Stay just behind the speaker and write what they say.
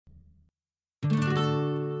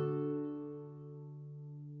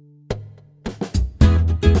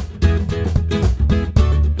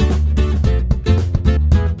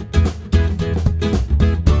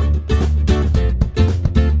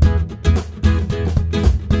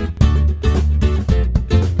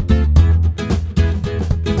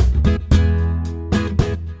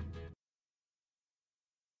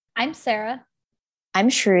Sarah. I'm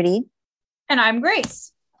Shruti. And I'm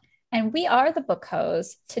Grace. And we are the Book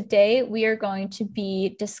Hoes. Today, we are going to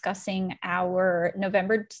be discussing our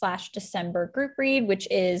November/December group read, which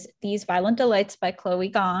is These Violent Delights by Chloe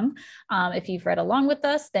Gong. If you've read along with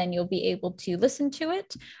us, then you'll be able to listen to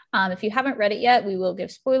it. If you haven't read it yet, we will give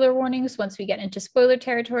spoiler warnings once we get into spoiler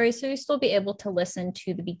territory, so you'll still be able to listen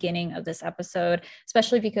to the beginning of this episode,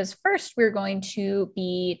 especially because first we're going to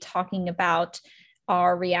be talking about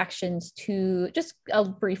our reactions to just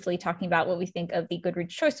briefly talking about what we think of the Goodreads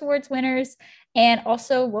Choice Awards winners and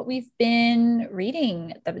also what we've been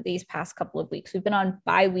reading these past couple of weeks. We've been on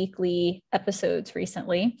bi-weekly episodes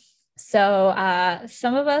recently. So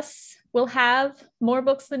some of us will have more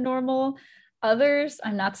books than normal. Others,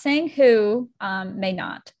 I'm not saying who, may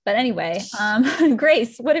not. But anyway,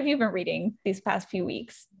 Grace, what have you been reading these past few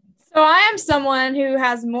weeks? So I am someone who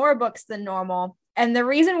has more books than normal. And the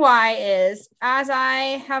reason why is, as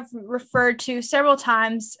I have referred to several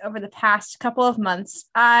times over the past couple of months,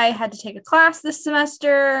 I had to take a class this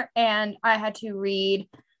semester and I had to read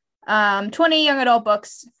 20 young adult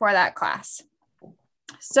books for that class.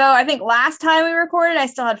 So I think last time we recorded, I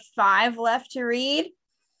still had 5 left to read.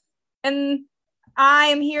 And I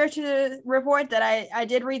am here to report that I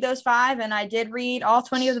did read those 5 and I did read all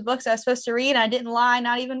 20 of the books I was supposed to read. And I didn't lie,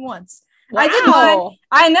 not even once. Wow. I didn't lie.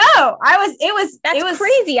 I know. It was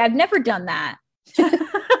crazy. I've never done that. I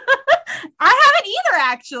haven't either,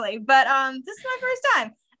 actually, but this is my first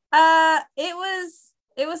time.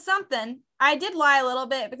 It was something. I did lie a little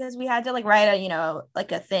bit because we had to write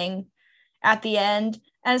a thing at the end.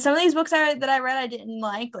 And some of these books that I read I didn't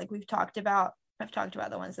like. Like I've talked about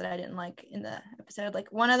the ones that I didn't like in the episode.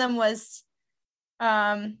 Like one of them was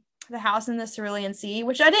The House in the Cerulean Sea,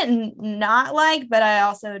 which I didn't not like, but I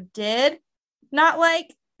also did not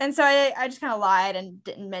like. And so I just kind of lied and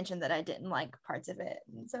didn't mention that I didn't like parts of it.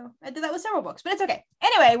 And so I did that with several books, but it's okay.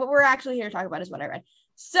 Anyway, what we're actually here to talk about is what I read.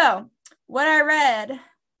 So what I read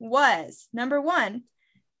was, number 1,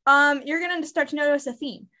 you're going to start to notice a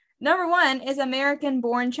theme. Number 1 is American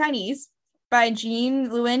Born Chinese by Jean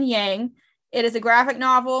Luen Yang. It is a graphic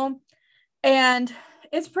novel and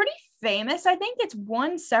it's pretty famous. I think it's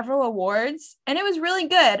won several awards and it was really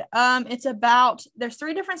good. It's about, there's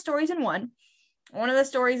 3 different stories in one. One of the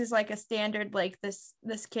stories is like a standard, like this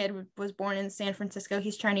kid was born in San Francisco.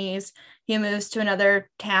 He's Chinese. He moves to another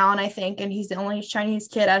town, I think, and he's the only Chinese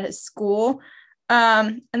kid at his school.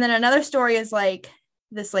 And then another story is like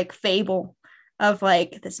this fable of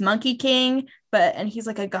this monkey king, and he's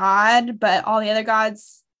like a god, but all the other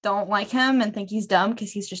gods don't like him and think he's dumb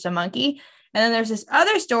because he's just a monkey. And then there's this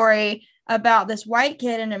other story about this white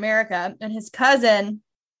kid in America and his cousin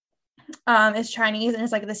is Chinese and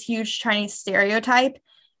it's like this huge Chinese stereotype.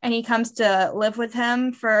 And he comes to live with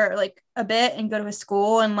him for a bit and go to his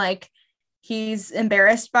school. And he's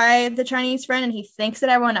embarrassed by the Chinese friend and he thinks that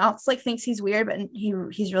everyone else thinks he's weird, but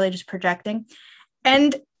he's really just projecting.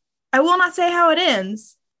 And I will not say how it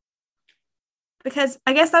ends because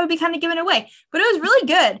I guess that would be kind of giving it away. But it was really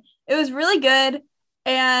good. It was really good.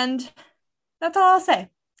 And that's all I'll say.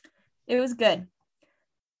 It was good.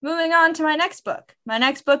 Moving on to my next book. My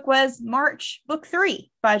next book was March, Book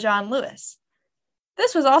 3 by John Lewis.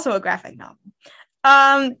 This was also a graphic novel.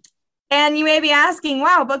 And you may be asking,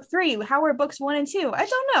 wow, Book 3, how were books 1 and 2? I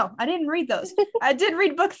don't know. I didn't read those. I did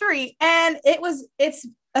read Book 3 and it's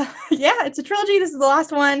a trilogy. This is the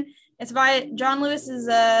last one. It's by John Lewis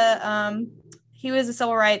he was a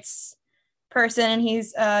civil rights person and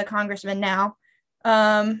he's a congressman now.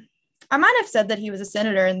 I might have said that he was a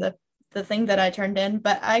senator in the thing that I turned in,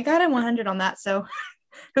 but I got a 100 on that, so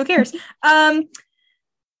who cares? And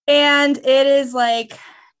it is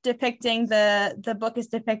depicting the book is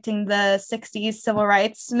depicting the 60s civil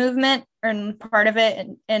rights movement, and part of it,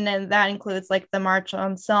 and then that includes the March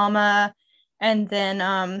on Selma, and then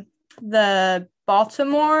the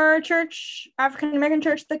Baltimore church, African American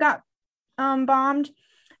church that got bombed.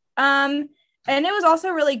 And it was also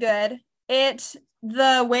really good.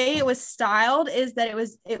 The way it was styled is that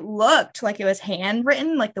it looked like it was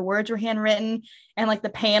handwritten, the words were handwritten and the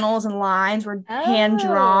panels and lines were hand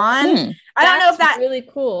drawn. I don't know if that's really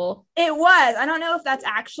cool. It was. I don't know if that's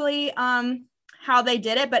actually how they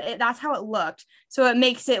did it, but that's how it looked. So it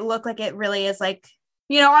makes it look like it really is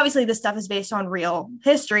obviously this stuff is based on real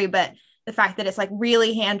history, but the fact that it's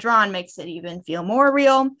really hand drawn makes it even feel more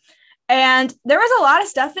real. And there was a lot of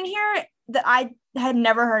stuff in here that I had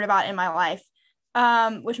never heard about in my life.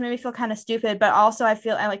 Which made me feel kind of stupid, but also I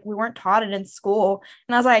feel we weren't taught it in school,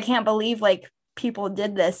 and I was I can't believe people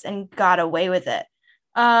did this and got away with it.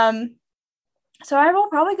 So I will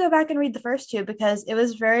probably go back and read the first 2 because it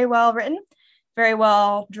was very well written very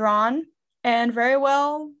well drawn, and very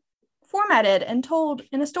well formatted and told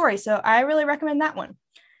in a story. So I really recommend that one.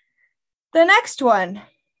 The next one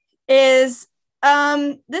is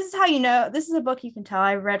this is how you know this is a book you can tell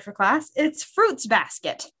I read for class. It's Fruits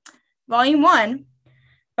Basket, Volume 1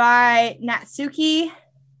 by Natsuki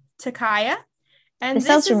Takaya. And this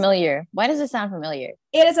sounds familiar. Why does it sound familiar?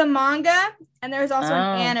 It is a manga, and there's also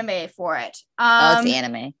an anime for it. It's the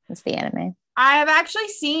anime. It's the anime. I have actually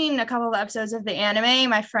seen a couple of episodes of the anime.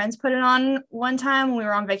 My friends put it on one time when we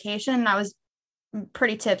were on vacation, and I was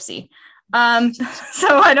pretty tipsy. So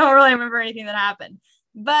I don't really remember anything that happened.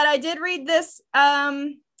 But I did read this.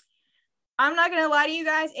 I'm not going to lie to you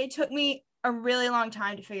guys. It took me a really long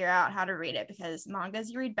time to figure out how to read it, because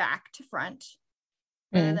mangas you read back to front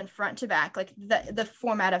rather than front to back, like the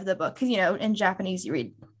format of the book. Because, in Japanese, you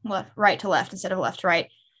read right to left instead of left to right.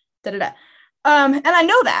 And I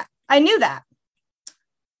know that. I knew that.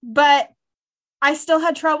 But I still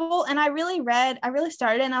had trouble. And I really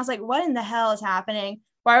started and I was like, what in the hell is happening?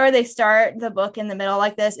 Why would they start the book in the middle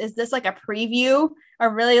like this? Is this like a preview, a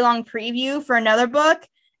really long preview for another book?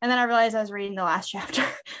 And then I realized I was reading the last chapter.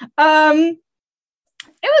 It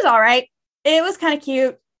was all right. It was kind of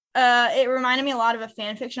cute. It reminded me a lot of a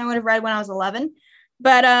fan fiction I would have read when I was 11,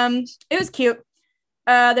 but it was cute.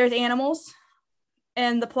 There's animals,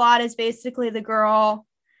 and the plot is basically the girl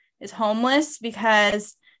is homeless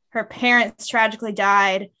because her parents tragically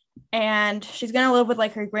died, and she's gonna live with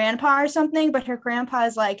like her grandpa or something, but her grandpa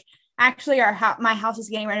is like, actually my house is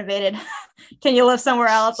getting renovated. Can you live somewhere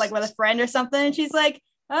else, like with a friend or something? And she's like,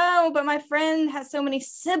 oh, but my friend has so many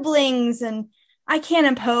siblings and I can't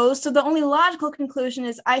impose. So the only logical conclusion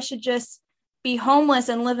is I should just be homeless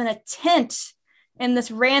and live in a tent in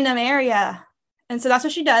this random area. And so that's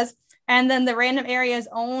what she does. And then the random area is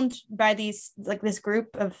owned by this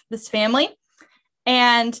group of this family.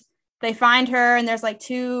 And they find her, and there's like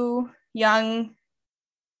 2 young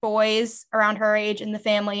boys around her age in the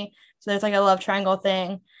family. So there's like a love triangle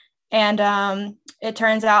thing. And it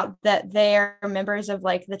turns out that they're members of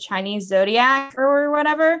like the Chinese zodiac or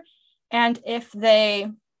whatever. And if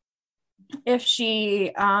a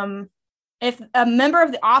member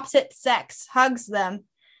of the opposite sex hugs them,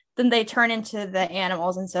 then they turn into the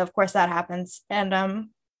animals. And so of course that happens. And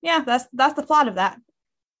that's the plot of that.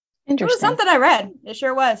 Interesting. It was something I read. It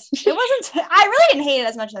sure was. It wasn't, I really didn't hate it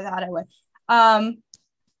as much as I thought I would.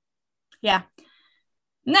 Yeah.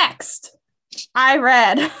 Next, I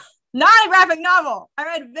read not a graphic novel. I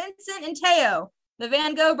read Vincent and Teo, the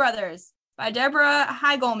Van Gogh Brothers by Deborah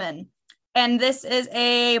Heigelman. And this is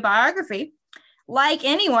a biography. Like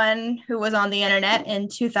anyone who was on the internet in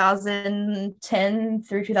 2010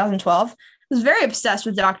 through 2012, was very obsessed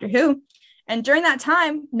with Doctor Who. And during that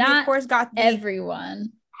time, we of course got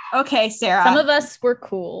everyone. Okay, Sarah. Some of us were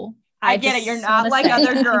cool. I get it. You're not like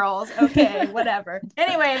other girls. Okay, whatever.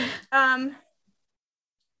 Anyway,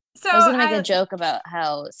 so I was gonna make a joke about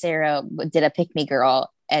how Sarah did a pick me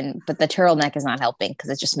girl, but the turtleneck is not helping because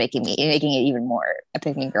it's just making it even more a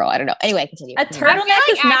pick me girl. I don't know. Anyway, continue. A turtleneck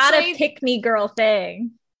is not a pick me girl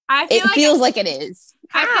thing. It feels like it is.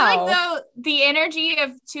 I feel like though the energy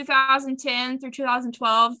of 2010 through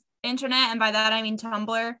 2012 internet, and by that I mean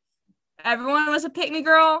Tumblr, everyone was a pick me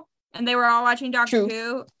girl, and they were all watching Doctor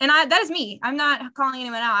Who. And that is me. I'm not calling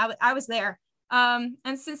anyone out. I was there.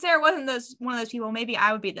 And since Sarah wasn't one of those people, maybe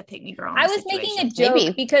I would be the pick me girl. I was making a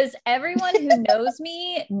joke because everyone who knows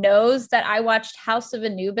me knows that I watched House of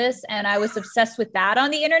Anubis and I was obsessed with that on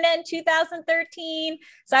the internet in 2013.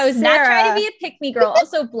 So I was not trying to be a pick me girl.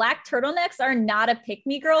 Also, black turtlenecks are not a pick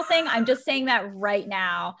me girl thing. I'm just saying that right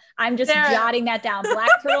now. I'm just jotting that down.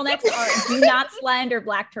 Black turtlenecks do not slander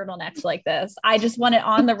black turtlenecks like this. I just want it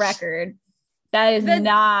on the record. That is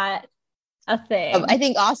not a thing. I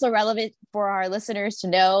think also relevant for our listeners to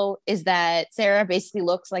know is that Sarah basically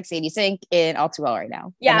looks like Sadie Sink in All Too Well right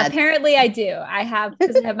now. Yeah, apparently I do. I have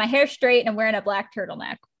my hair straight and I'm wearing a black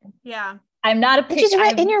turtleneck. Yeah. I'm not a Which is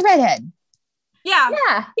in your redhead. Yeah.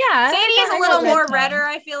 Yeah. Sadie is a little more redder,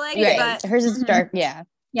 I feel like. Right. But hers is dark. Yeah.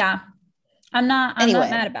 Yeah. I'm not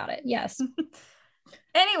mad about it. Yes.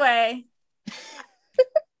 Anyway.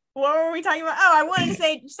 What were we talking about? Oh, I wanted to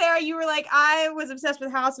say, Sarah, you were like, I was obsessed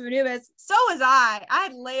with House of Anubis. So was I. I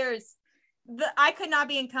had layers. I could not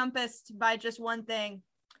be encompassed by just one thing.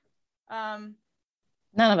 None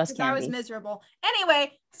of us can. I was miserable.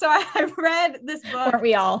 Anyway, so I read this book. Weren't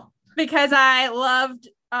we all? Because I loved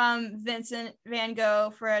Vincent Van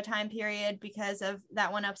Gogh for a time period because of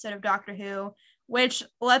that one episode of Doctor Who, which,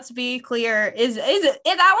 let's be clear, is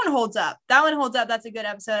that one holds up. That one holds up. That's a good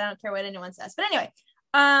episode. I don't care what anyone says. But anyway.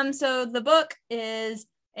 So the book is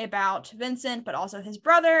about Vincent, but also his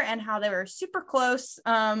brother and how they were super close.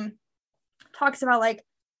 Talks about like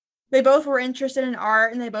they both were interested in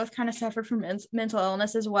art and they both kind of suffered from mental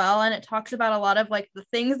illness as well. And it talks about a lot of like the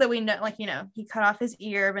things that we know, like, you know, he cut off his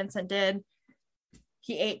ear, Vincent did.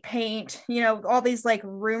 He ate paint, you know, all these like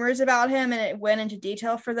rumors about him, and it went into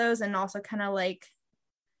detail for those and also kind of like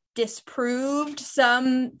disproved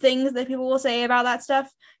some things that people will say about that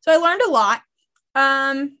stuff. So I learned a lot.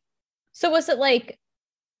 So was it like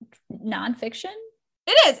nonfiction?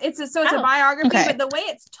 It is. It's a biography, okay. but the way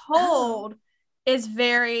it's told is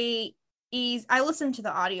very easy. I listened to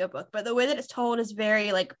the audiobook, but the way that it's told is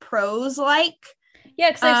very like prose like. Yeah,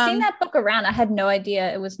 because I've seen that book around. I had no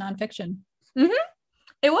idea it was nonfiction. Mm-hmm.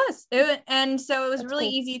 It was. And so it was That's really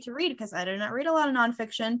cool. easy to read because I did not read a lot of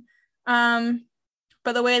nonfiction.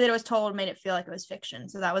 But the way that it was told made it feel like it was fiction.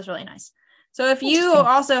 So that was really nice. So if you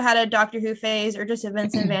also had a Doctor Who phase or just a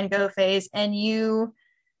Vincent van Gogh phase and you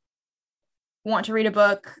want to read a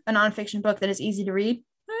book, a nonfiction book that is easy to read,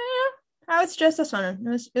 I would suggest this one.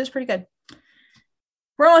 It was pretty good.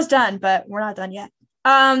 We're almost done, but we're not done yet.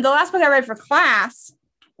 The last book I read for class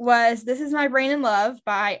was This Is My Brain in Love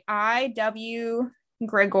by I.W.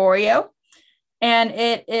 Gregorio. And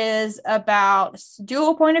it is about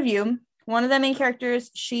dual point of view. One of the main characters,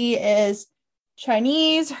 she is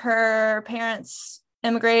Chinese. Her parents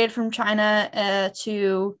immigrated from China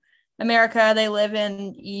to America. They live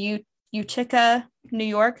in Utica, New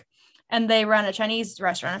York, and they run a Chinese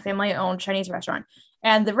restaurant, a family-owned Chinese restaurant.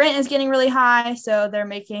 And the rent is getting really high, so they're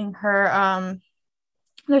making her,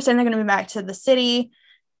 they're saying they're going to move back to the city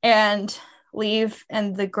and leave,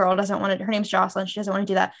 and the girl doesn't want to, her name's Jocelyn, she doesn't want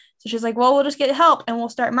to do that. So she's like, well, we'll just get help and we'll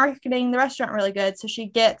start marketing the restaurant really good. So she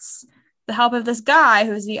gets the help of this guy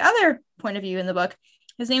who's the other point of view in the book.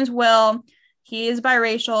 His name's Will. He is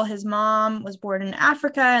biracial. His mom was born in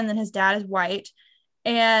Africa and then his dad is white.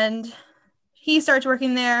 And he starts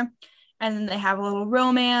working there and then they have a little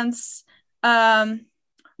romance. But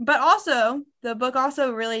also the book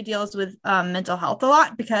also really deals with mental health a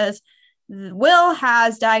lot because Will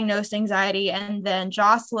has diagnosed anxiety and then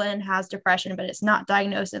Jocelyn has depression, but it's not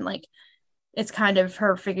diagnosed, and like it's kind of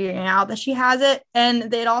her figuring out that she has it.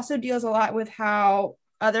 And it also deals a lot with how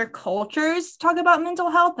other cultures talk about mental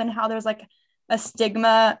health and how there's like a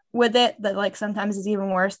stigma with it that like sometimes is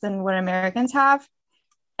even worse than what Americans have.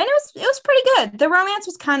 And it was pretty good. The romance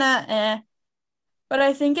was kind of but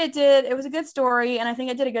I think it was a good story, and I think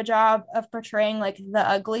it did a good job of portraying like the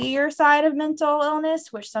uglier side of mental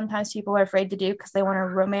illness, which sometimes people are afraid to do because they want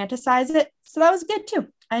to romanticize it. So that was good too.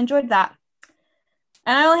 I enjoyed that.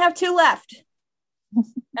 And I only have 2 left.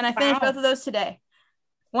 And I finished both of those today.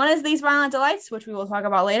 One is These Violent Delights, which we will talk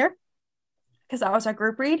about later, because that was our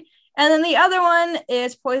group read. And then the other one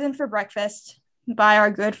is Poison for Breakfast by our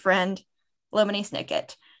good friend, Lemony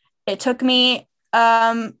Snicket. It took me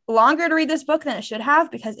longer to read this book than it should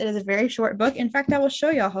have because it is a very short book. In fact, I will show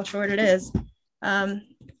y'all how short it is.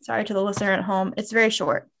 Sorry to the listener at home. It's very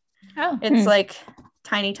short. It's like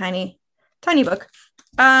tiny book.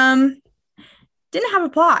 Didn't have a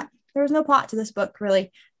plot. There was no plot to this book,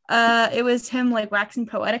 really. It was him like waxing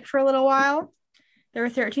poetic for a little while. There were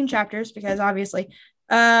 13 chapters because obviously,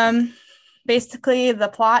 basically the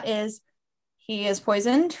plot is he is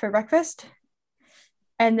poisoned for breakfast.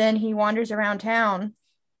 And then he wanders around town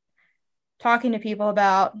talking to people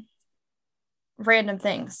about random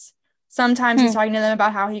things. Sometimes he's talking to them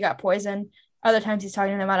about how he got poisoned. Other times he's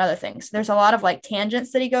talking to them about other things. There's a lot of like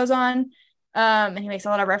tangents that he goes on. And he makes a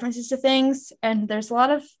lot of references to things. And there's a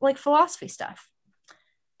lot of like philosophy stuff.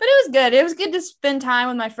 But it was good. It was good to spend time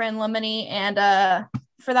with my friend Lemony. And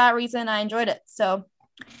for that reason, I enjoyed it. So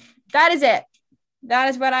that is it. That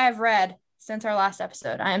is what I have read since our last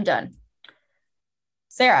episode. I am done.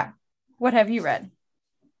 Sarah, what have you read?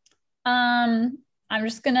 I'm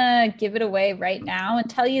just gonna give it away right now and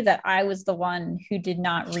tell you that I was the one who did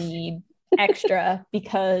not read extra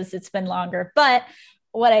because it's been longer. But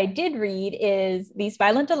what I did read is These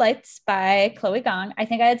Violent Delights by Chloe Gong. I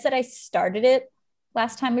think I had said I started it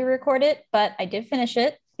last time we recorded, but I did finish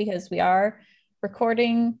it because we are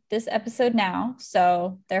recording this episode now.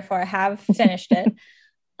 So therefore I have finished it.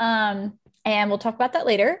 And we'll talk about that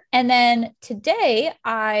later. And then today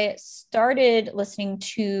I started listening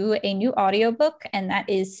to a new audiobook, and that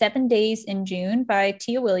is 7 Days in June by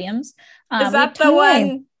Tia Williams. Is that the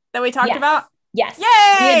one that we talked about? Yes. Yay!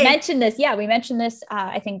 We had mentioned this. Yeah, we mentioned this,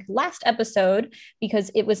 I think, last episode because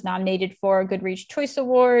it was nominated for Goodreads Choice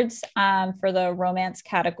Awards for the romance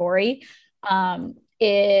category.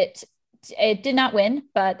 It did not win,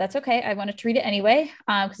 but that's okay. I wanted to read it anyway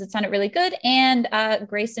because it sounded really good. And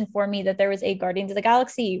Grace informed me that there was a Guardians of the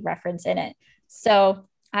Galaxy reference in it. So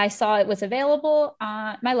I saw it was available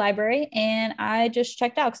at my library and I just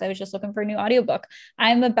checked out because I was just looking for a new audiobook.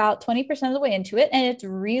 I'm about 20% of the way into it and it's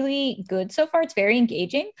really good so far. It's very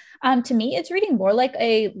engaging. To me, it's reading more like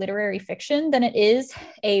a literary fiction than it is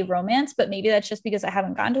a romance, but maybe that's just because I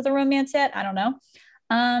haven't gotten to the romance yet. I don't know.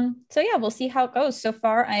 So yeah, we'll see how it goes. So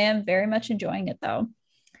far, I am very much enjoying it though.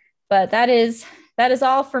 But that is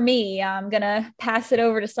all for me. I'm gonna pass it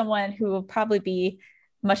over to someone who will probably be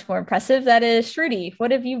much more impressive. That is Shruti.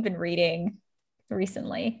 What have you been reading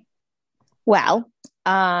recently? Well,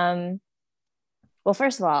 well,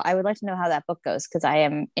 first of all, I would like to know how that book goes because I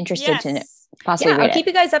am interested to possibly Yeah, read I'll keep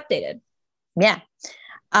it. you guys updated. Yeah.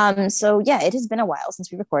 So yeah, it has been a while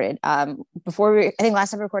since we recorded. I think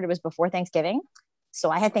last time we recorded was before Thanksgiving.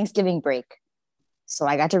 So I had Thanksgiving break. So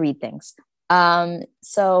I got to read things.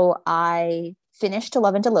 So I finished To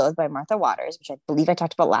Love and to Loathe by Martha Waters, which I believe I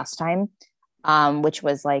talked about last time. Which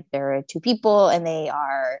was like there are two people and they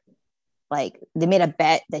are like they made a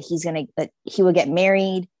bet that he would get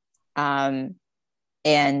married.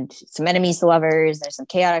 And some enemies to lovers. There's some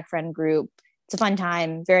chaotic friend group. It's a fun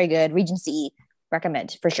time. Very good. Regency.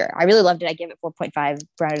 Recommend for sure. I really loved it. I gave it 4.5,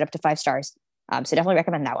 rounded up to 5 stars. So definitely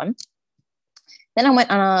recommend that one. Then I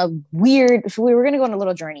went on we were going to go on a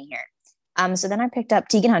little journey here. So then I picked up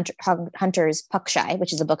Tegan Hunter's Puck Shy,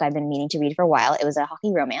 which is a book I've been meaning to read for a while. It was a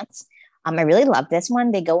hockey romance. I really love this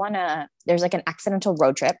one. They go on there's like an accidental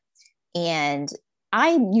road trip. And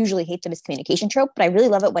I usually hate the miscommunication trope, but I really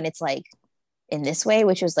love it when it's like in this way,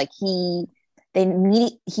 which was like he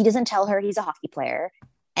doesn't tell her he's a hockey player.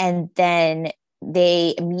 And then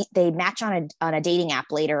they match on a dating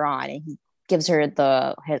app later on and he gives her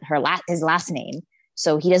his last name.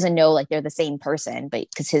 So he doesn't know like they're the same person, but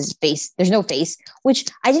because there's no face, which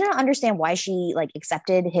I did not understand why she like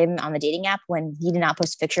accepted him on the dating app when he did not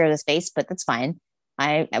post a picture of his face, but that's fine.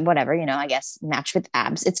 Whatever, I guess match with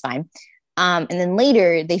abs. It's fine. And then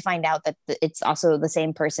later they find out that it's also the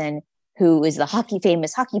same person who is the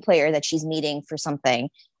famous hockey player that she's meeting for something.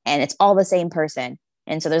 And it's all the same person.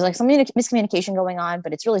 And so there's like some miscommunication going on,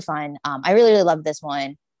 but it's really fun. I really, really love this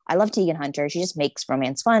one. I love Tegan Hunter. She just makes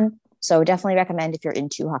romance fun. So definitely recommend if you're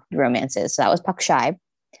into hockey romances. So that was Puck Shy.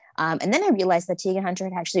 And then I realized that Tegan Hunter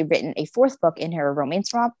had actually written a 4th book in her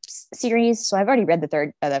romance romp series. So I've already read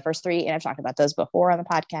the first 3, and I've talked about those before on the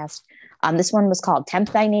podcast. This one was called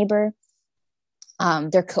Tempt Thy Neighbor.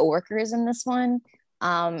 They're coworkers in this one.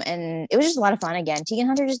 And it was just a lot of fun. Again, Tegan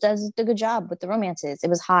Hunter just does a good job with the romances. It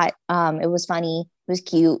was hot. It was funny. It was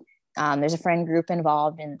cute. There's a friend group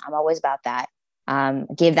involved, and I'm always about that.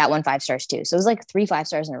 Gave that one 5 stars too. So it was like 3 5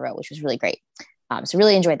 stars in a row, which was really great. So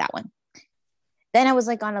really enjoyed that one. Then I was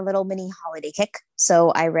like on a little mini holiday kick. So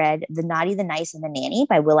I read The Naughty, the Nice, and the Nanny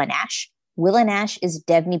by Willa Nash. Willa Nash is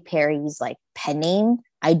Devney Perry's like pen name.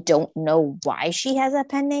 I don't know why she has a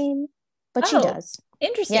pen name, but she does.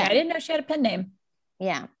 Interesting. Yeah. I didn't know she had a pen name.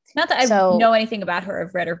 Yeah. Not that I know anything about her.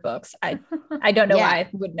 I've read her books. I don't know why I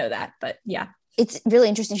would know that, but yeah. It's really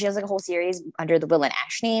interesting. She has like a whole series under the Will and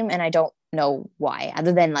Ash name, and I don't know why,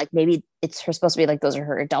 other than like maybe it's her supposed to be like those are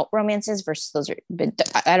her adult romances versus those are. But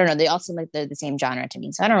I don't know. They all seem like they're the same genre to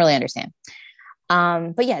me, so I don't really understand.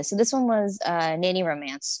 But yeah, so this one was nanny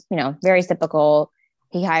romance. Very typical.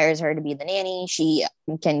 He hires her to be the nanny. She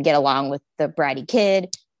can get along with the bratty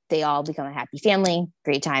kid. They all become a happy family.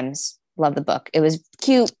 Great times. Love the book. It was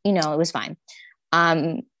cute. It was fine.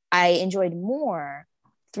 I enjoyed more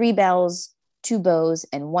 3 Bells, 2 Beaux,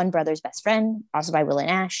 and 1 Brother's Best Friend, also by Will and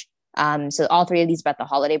Ash. So all 3 of these about the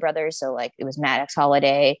Holiday brothers. So like it was Maddox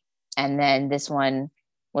Holiday, and then this one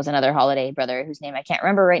was another Holiday brother whose name I can't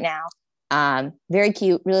remember right now. Very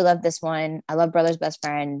cute. Really loved this one. I love Brother's Best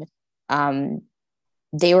Friend.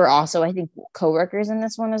 They were also, I think, co-workers in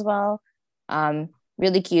this one as well.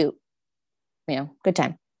 Really cute. Good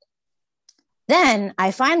time. Then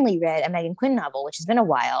I finally read a Megan Quinn novel, which has been a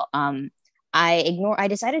while. I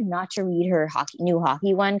decided not to read her new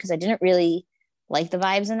hockey one because I didn't really like the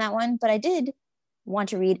vibes in that one, but I did want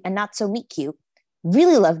to read A Not So Meet Cute.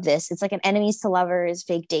 Really loved this. It's like an enemies to lovers,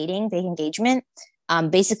 fake dating, fake engagement.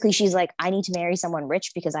 Basically, she's like, I need to marry someone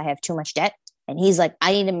rich because I have too much debt. And he's like,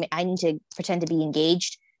 I need to pretend to be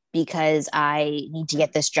engaged because I need to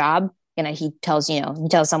get this job. And he tells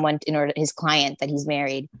someone his client that he's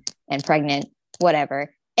married and pregnant,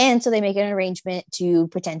 whatever. And so they make an arrangement to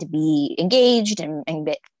pretend to be engaged and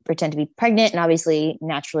pretend to be pregnant. And obviously,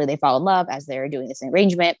 naturally, they fall in love as they're doing this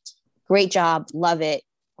arrangement. Great job. Love it.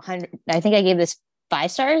 I think I gave this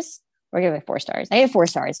 5 stars or give it 4 stars. I gave 4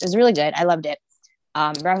 stars. It was really good. I loved it.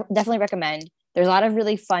 Definitely recommend. There's a lot of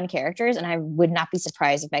really fun characters, and I would not be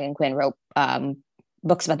surprised if Megan Quinn wrote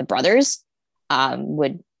books about the brothers.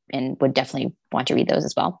 Would definitely want to read those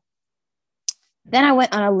as well. Then I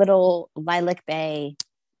went on a little Lilac Bay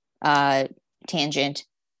tangent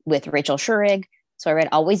with Rachel Schurig. So I read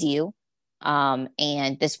Always You.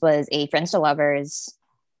 And this was a Friends to Lovers.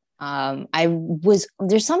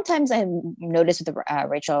 There's sometimes I noticed with the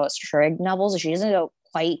Rachel Schurig novels, she doesn't go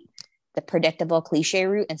quite the predictable cliche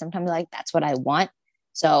route. And sometimes like, that's what I want.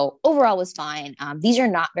 So overall was fine. These are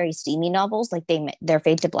not very steamy novels. Like they're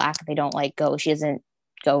fade to black. They don't she doesn't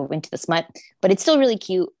go into the smut, but it's still really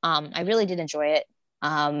cute. I really did enjoy it.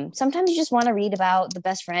 Sometimes you just want to read about the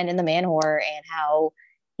best friend and the man whore and how,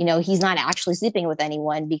 he's not actually sleeping with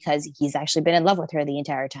anyone because he's actually been in love with her the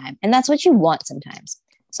entire time. And that's what you want sometimes.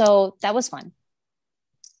 So that was fun.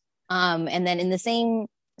 And then in the same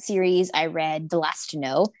series, I read The Last to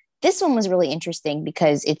Know. This one was really interesting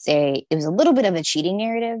because it was a little bit of a cheating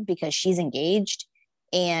narrative because she's engaged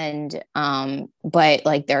and but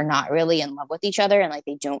like they're not really in love with each other and like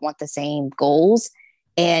they don't want the same goals.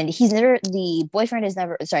 And the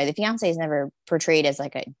fiance is never portrayed as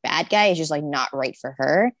like a bad guy. It's just like not right for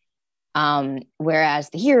her. Whereas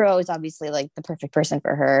the hero is obviously like the perfect person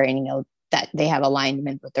for her and that they have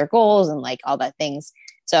alignment with their goals and like all that things.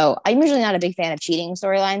 So I'm usually not a big fan of cheating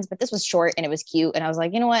storylines, but this was short and it was cute. And I was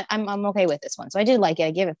like, you know what? I'm okay with this one. So I did like it.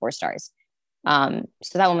 I gave it 4 stars. So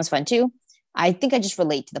that one was fun too. I think I just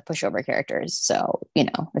relate to the pushover characters. So,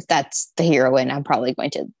 if that's the heroine, I'm probably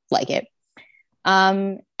going to like it.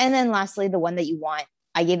 And then lastly, The One That You Want.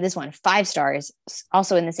 I gave this one 5 stars,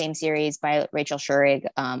 also in the same series by Rachel Schurig,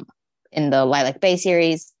 in the Lilac Bay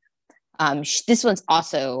series. This one's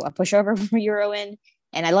also a pushover heroine.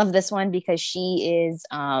 And I love this one because she is,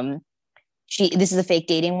 this is a fake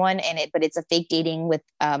dating one but it's a fake dating with,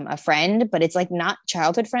 a friend, but it's like not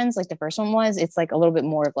childhood friends. Like the first one was, it's like a little bit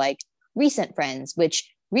more of like recent friends,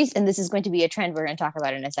 and this is going to be a trend we're going to talk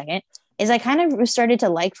about in a second, is I kind of started to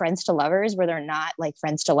like Friends to Lovers where they're not like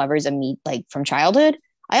friends to lovers like from childhood.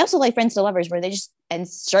 I also like Friends to Lovers where they just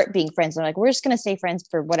start being friends. They're like, we're just going to stay friends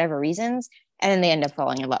for whatever reasons. And then they end up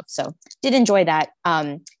falling in love. So did enjoy that.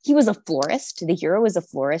 He was a florist. The hero was a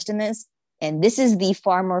florist in this. And this is the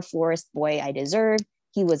farmer florist boy I deserve.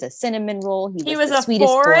 He was a cinnamon roll. He was the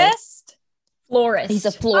sweetest florist? Boy. Florist. He's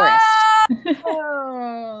a florist.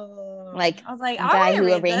 Like I was like, a guy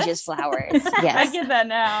who arranges flowers. Yes. I get that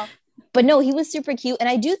now. But no, he was super cute. And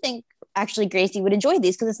I do think actually Gracie would enjoy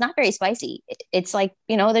these because it's not very spicy. It's like,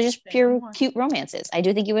 they're just pure cute romances. I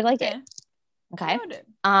do think you would like it. Okay.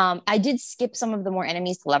 I did skip some of the more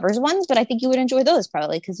enemies to lovers ones, but I think you would enjoy those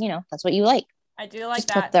probably because, that's what you like. I do like just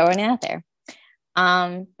that. Throwing it out there.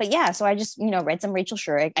 But yeah, so I just, read some Rachel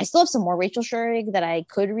Schurig. I still have some more Rachel Schurig that I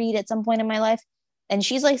could read at some point in my life. And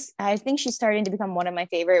she's like, I think she's starting to become one of my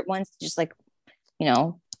favorite ones, just like,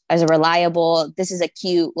 as a reliable, this is a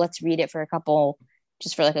cute, let's read it for a couple,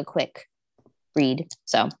 just for like a quick read.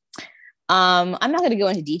 So I'm not going to go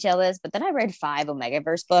into detail this, but then I read 5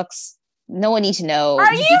 Omegaverse books. No one needs to know.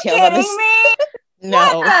 Are you kidding me?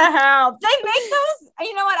 No. What the hell? They make those?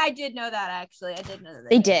 You know what? I did know that actually. I did know that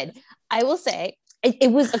they did. I will say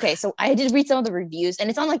it was okay. So I did read some of the reviews and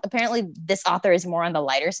it's on like, apparently this author is more on the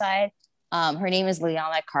lighter side. Her name is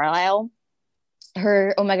Liana Carlisle.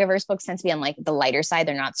 Her Omegaverse books tend to be on like the lighter side.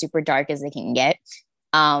 They're not super dark as they can get.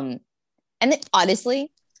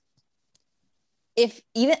 Honestly,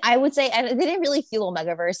 I would say they didn't really feel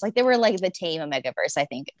Omegaverse. Like they were like the tame Omegaverse, I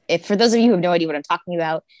think. If for those of you who have no idea what I'm talking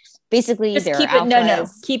about, basically just there keep are it. alphas. No,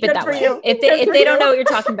 keep it Good that for way. you. If they don't know what you're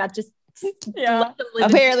talking about, just yeah.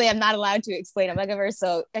 Apparently, I'm not allowed to explain Omegaverse,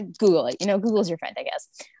 so Google it. Google's your friend, I guess.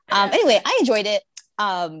 Anyway, I enjoyed it.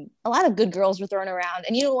 A lot of good girls were thrown around,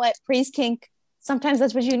 and you know what? Praise kink. Sometimes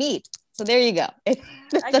that's what you need. So there you go.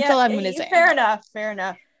 That's all I'm going to say. Fair enough.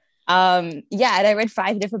 Yeah, and I read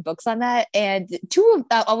 5 different books on that, and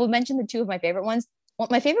I will mention the 2 of my favorite ones. Well,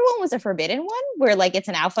 my favorite one was a forbidden one where like it's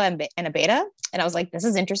an alpha and a beta, and I was like, this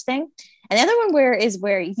is interesting. And the other one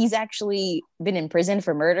where he's actually been in prison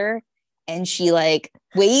for murder, and she like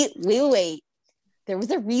wait, there was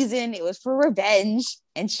a reason. It was for revenge,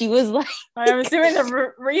 and she was like, I'm assuming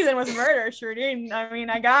the reason was murder, Shruti. I mean,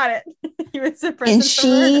 I got it. He was in prison and for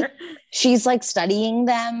murder. She's like studying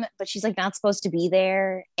them, but she's like not supposed to be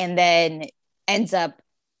there, and then ends up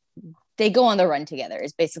they go on the run together.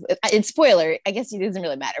 It's basically it's spoiler. I guess it doesn't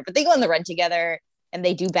really matter, but they go on the run together and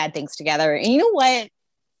they do bad things together. And you know what?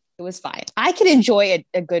 It was fine. I can enjoy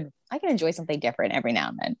I can enjoy something different every now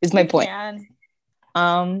and then. Is my point.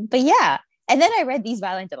 But yeah. And then I read These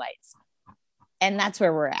Violent Delights, and that's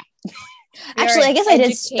where we're at. Actually, I guess I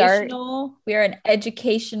did start. We are an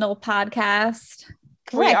educational podcast.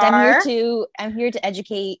 Correct. I'm here to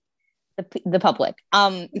educate the public.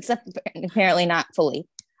 Except apparently not fully.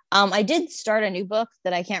 I did start a new book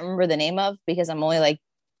that I can't remember the name of because I'm only like,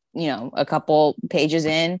 a couple pages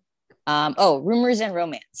in. Rumors and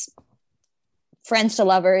Romance. Friends to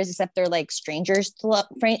lovers, except they're like strangers to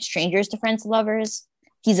friends to lovers.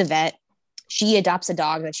 He's a vet. She adopts a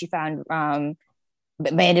dog that she found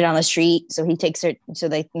abandoned on the street. So he takes her. So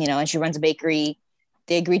they, and she runs a bakery.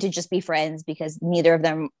 They agree to just be friends because both of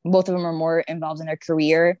them are more involved in their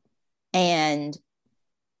career, and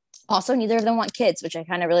also neither of them want kids, which I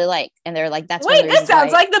kind of really like. And they're like, that's wait, this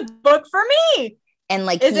sounds like the book for me. And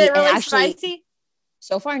like, is it really spicy?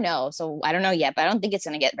 So far, no. So I don't know yet, but I don't think it's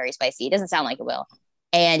going to get very spicy. It doesn't sound like it will.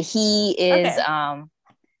 And he is,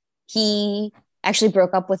 he actually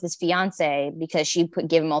broke up with his fiance because she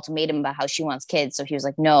gave him an ultimatum about how she wants kids. So he was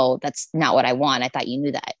like, no, that's not what I want. I thought you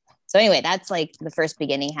knew that. So anyway, that's like the first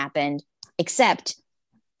beginning happened, except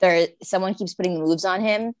someone keeps putting moves on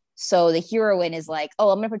him. So the heroine is like, oh,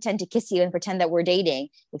 I'm going to pretend to kiss you and pretend that we're dating,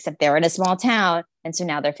 except they're in a small town. And so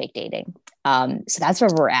now they're fake dating. So that's where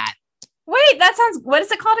we're at. Wait, what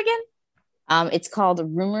is it called again? It's called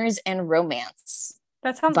Rumors and Romance.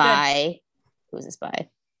 That sounds good. Who is this by?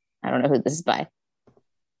 I don't know who this is by.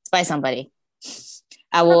 It's by somebody.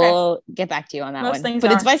 I will get back to you on that one.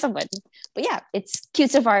 But it's by somebody. But yeah, it's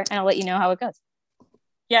cute so far, and I'll let you know how it goes.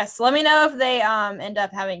 Yes, let me know if they end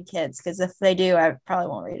up having kids, because if they do, I probably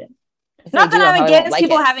won't read it. Not that I'm against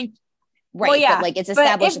people having. Right, well, yeah, but like it's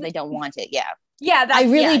established that they don't want it. Yeah. Yeah, I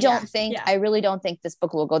really don't think this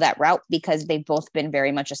book will go that route, because they've both been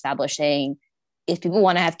very much established saying if people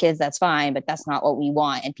want to have kids, that's fine, but that's not what we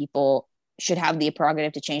want, and people should have the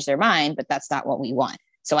prerogative to change their mind, but that's not what we want.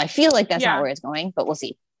 So I feel like that's not where it's going, but we'll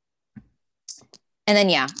see. And then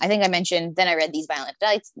I think I mentioned, then I read These Violent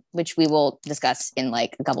Delights, which we will discuss in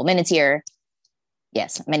like a couple minutes here.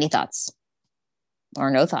 Yes, many thoughts or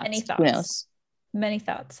no thoughts. Many thoughts. Who knows? Many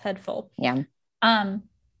thoughts, head full. Yeah.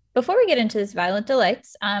 Before we get into this Violent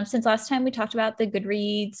Delights, since last time we talked about the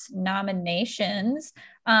Goodreads nominations,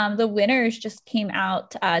 the winners just came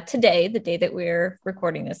out today, the day that we're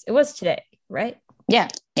recording this. It was today, right? Yeah,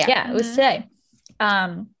 it was today.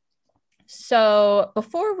 So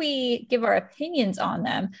before we give our opinions on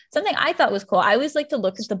them, something I thought was cool, I always like to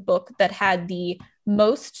look at the book that had the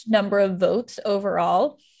most number of votes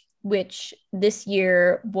overall, which this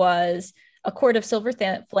year was A Court of Silver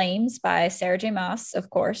Flames by Sarah J. Maas. Of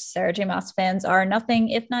course, Sarah J. Maas fans are nothing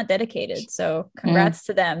if not dedicated. So congrats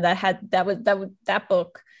to them. That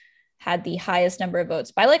book had the highest number of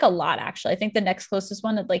votes by like a lot, actually. I think the next closest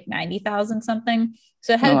one had like 90,000 something.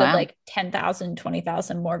 So it had like 10,000,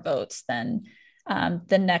 20,000 more votes than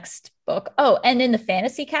the next book. Oh, and in the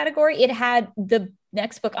fantasy category, it had the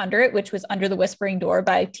next book under it, which was Under the Whispering Door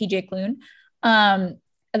by TJ Klune.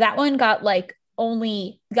 That one got like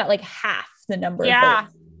half the number of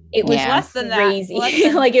votes. It was less than crazy.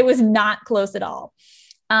 That. Like it was not close at all.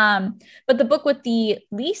 But the book with the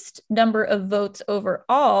least number of votes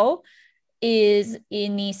overall is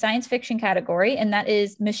in the science fiction category, and that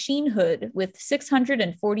is Machine Hood with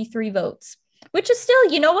 643 votes, which is still,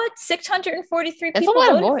 643 people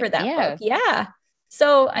voted for that book. Yeah.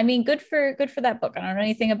 So, I mean, good for that book. I don't know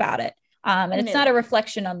anything about it. And it's not a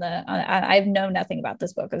reflection on I've known nothing about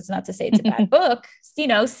this book. It's not to say it's a bad book.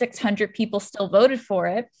 600 people still voted for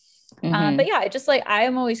it. But yeah, I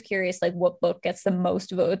am always curious, like what book gets the most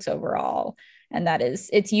votes overall. And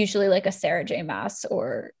it's usually like a Sarah J. Maas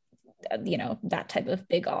or, that type of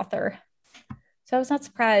big author. So I was not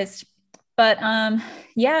surprised, but the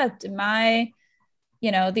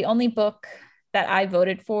only book that I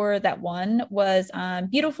voted for that won was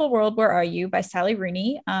Beautiful World, Where Are You by Sally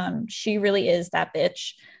Rooney. She really is that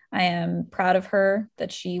bitch. I am proud of her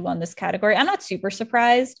that she won this category. I'm not super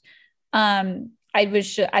surprised. I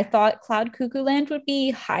thought Cloud Cuckoo Land would be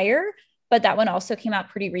higher, but that one also came out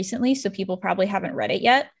pretty recently, so people probably haven't read it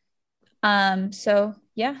yet. So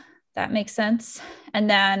yeah, that makes sense. And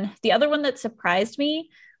then the other one that surprised me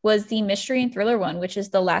was the mystery and thriller one, which is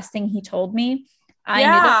The Last Thing He Told Me.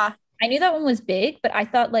 I knew that one was big, but I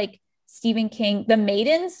thought like Stephen King, The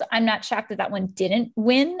Maidens, I'm not shocked that one didn't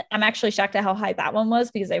win. I'm actually shocked at how high that one was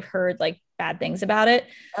because I've heard like bad things about it.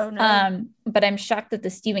 Oh no. But I'm shocked that the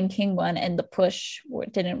Stephen King one and The Push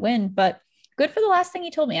didn't win, but good for The Last Thing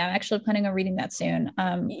He Told Me. I'm actually planning on reading that soon.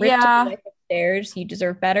 Ripped Life Upstairs, you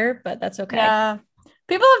deserve better, but that's okay. Yeah.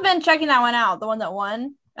 People have been checking that one out, the one that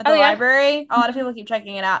won at the library. A lot of people keep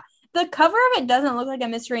checking it out. The cover of it doesn't look like a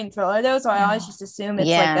mystery and thriller though, so I always just assume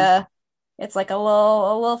it's like a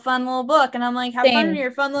little fun little book, and I'm like, have fun in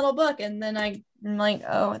your fun little book, and then I'm like,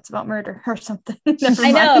 oh, it's about murder or something.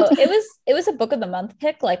 I know it was a book of the month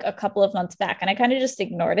pick like a couple of months back, and I kind of just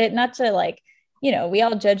ignored it, not to like we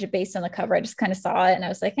all judge it based on the cover. I just kind of saw it and I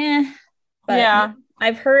was like, but Yeah.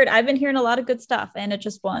 I've been hearing a lot of good stuff and it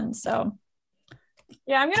just won. So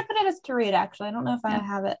yeah, I'm gonna put it as to read actually. I don't know if I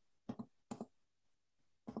have it.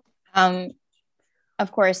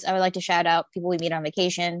 Of course, I would like to shout out People We Meet on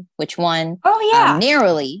Vacation, which won. Oh yeah.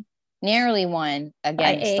 Narrowly won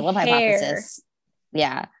against the Love Hypothesis.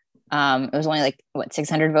 Yeah. It was only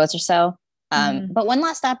 600 votes or so. But One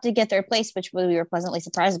Last Stop did get third place, which we were pleasantly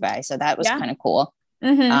surprised by. So that was kind of cool.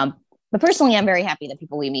 But personally, I'm very happy that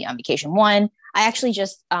People We Meet on Vacation won. I actually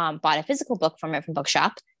just bought a physical book from it from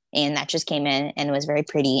Bookshop, and that just came in and it was very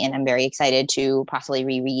pretty. And I'm very excited to possibly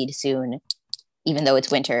reread soon, even though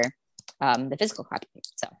it's winter, the physical copy.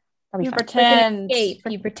 So you pretend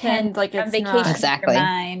like on it's vacation not. Exactly. In your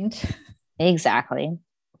mind. Exactly.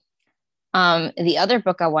 The other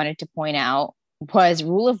book I wanted to point out was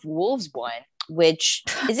Rule of Wolves one, which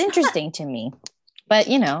is interesting to me. But,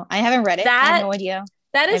 I haven't read it. I have no idea.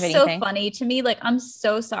 That is so funny to me. Like, I'm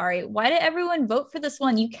so sorry. Why did everyone vote for this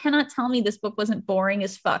one? You cannot tell me this book wasn't boring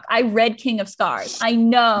as fuck. I read King of Scars. I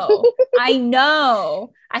know. I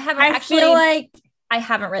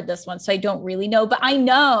haven't read this one, so I don't really know, but I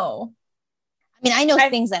know. I mean, I know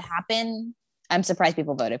things that happen. I'm surprised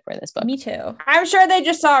people voted for this book. Me too. I'm sure they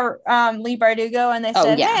just saw Lee Bardugo and they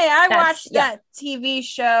said, hey, I watched that TV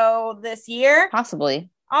show this year. Possibly.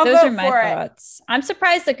 Those are my thoughts. I'm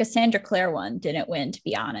surprised the Cassandra Clare one didn't win, to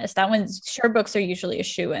be honest. That one's sure books are usually a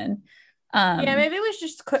shoo-in. Yeah, maybe we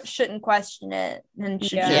just shouldn't question it and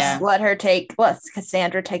should just let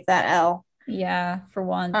Cassandra take that L. Yeah, for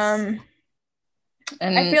once.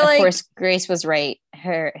 And I feel of course, Grace was right.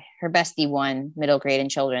 Her bestie won middle grade and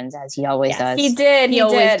children's, as he always does. He did. He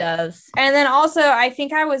always does. And then also, I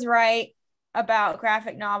think I was right about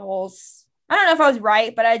graphic novels. I don't know if I was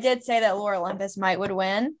right, but I did say that Lore Olympus would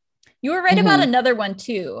win. You were right about another one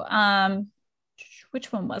too.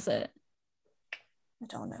 Which one was it? I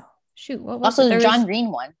don't know. Shoot, what was also the John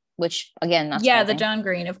Green one? Which again, not the John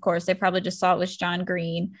Green. Of course, they probably just saw it was John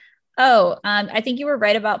Green. Oh, I think you were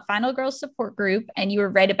right about Final Girls Support Group, and you were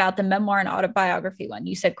right about the memoir and autobiography one.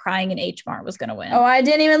 You said Crying in H Mart was going to win. Oh, I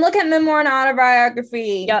didn't even look at memoir and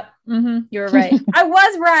autobiography. Yep, you were right. I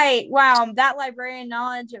was right. Wow, that librarian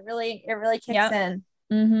knowledge it really kicks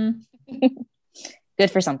in. Good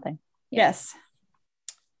for something. Yes.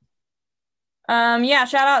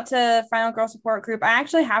 Shout out to Final Girl Support Group. I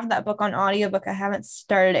actually have that book on audiobook. I haven't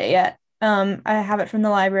started it yet. I have it from the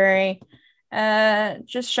library.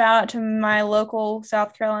 Just shout out to my local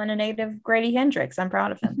South Carolina native, Grady Hendricks. I'm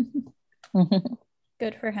proud of him.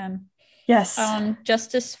 Good for him. Yes.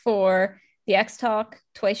 Justice for the X Talk,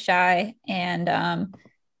 Twice Shy, and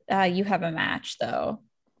You Have a Match though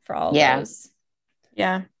for all those.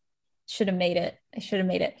 Yeah. Should have made it. I should have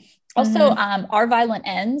made it. Also, Our Violent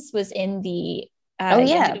Ends was in the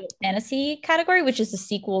fantasy category, which is the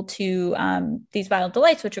sequel to These Violent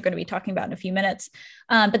Delights, which we're going to be talking about in a few minutes.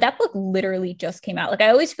 But that book literally just came out. Like, I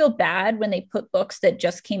always feel bad when they put books that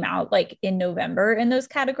just came out like in November in those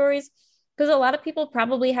categories, because a lot of people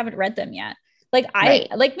probably haven't read them yet. Like I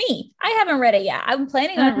haven't read it yet. I'm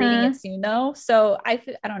planning on reading it soon though. So I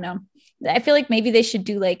don't know. I feel like maybe they should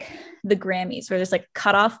do like the Grammys where there's like a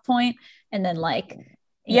cutoff point and then like,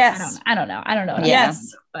 I don't know.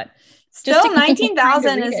 Yes. But still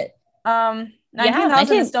 19,000 is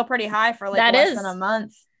 19,000 is still pretty high for like less than a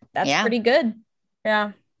month. That's pretty good.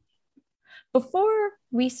 Yeah. Before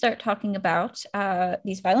we start talking about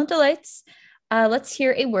These Violent Delights, let's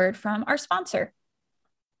hear a word from our sponsor.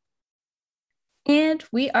 And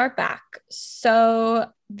we are back.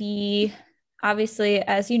 So obviously,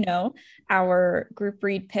 as you know, our group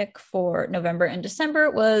read pick for November and December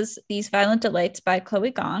was These Violent Delights by Chloe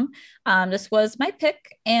Gong. This was my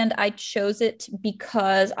pick, and I chose it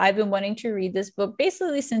because I've been wanting to read this book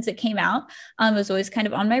basically since it came out. It was always kind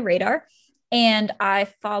of on my radar. And I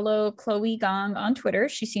follow Chloe Gong on Twitter.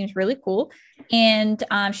 She seems really cool. And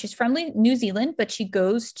she's from New Zealand, but she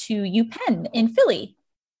goes to UPenn in Philly.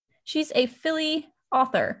 She's a Philly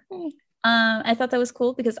author. I thought that was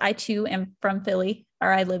cool because I too am from Philly,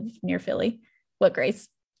 or I live near Philly. What, Grace?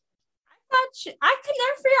 I could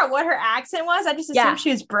never figure out what her accent was. I just assumed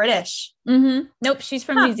she was British. Nope, she's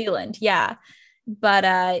from New Zealand. Yeah.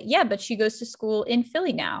 But she goes to school in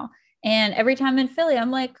Philly now. And every time in Philly,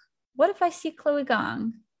 I'm like, what if I see Chloe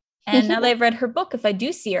Gong? And now that I've read her book, if I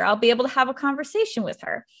do see her, I'll be able to have a conversation with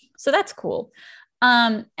her. So that's cool.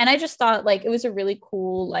 And I just thought like it was a really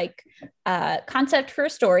cool like concept for a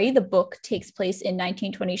story. The book takes place in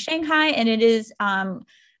 1920 Shanghai, and it is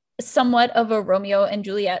somewhat of a Romeo and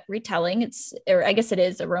Juliet retelling. I guess it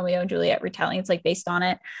is a Romeo and Juliet retelling. It's like based on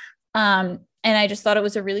it. And I just thought it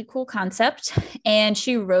was a really cool concept. And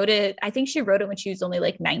she wrote it, I think she wrote it when she was only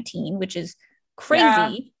like 19, which is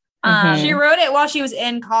crazy. Yeah. She wrote it while she was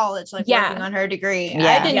in college, like Yeah. working on her degree.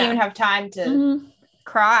 Yeah. I didn't even have time to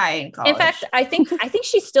cry in college. In fact, I think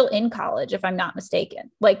she's still in college, if I'm not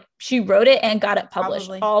mistaken. Like she wrote it and got it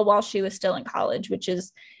published all while she was still in college, which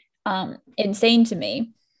is insane to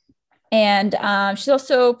me. And she's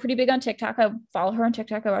also pretty big on TikTok. I follow her on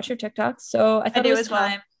TikTok. I watch her TikToks. So I thought it was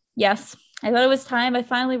time. Well. Yes, I thought it was time. I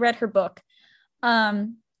finally read her book.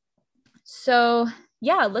 So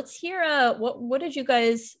yeah, let's hear what did you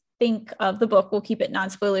guys think of the book? We'll keep it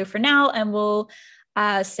non-spoiler for now, and we'll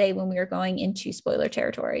say when we are going into spoiler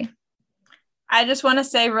territory. I just want to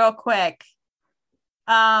say real quick,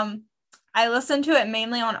 I listened to it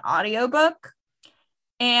mainly on audiobook,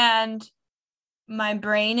 and my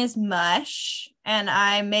brain is mush and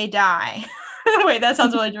I may die. Wait, that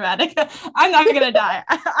sounds really dramatic. I'm not gonna die.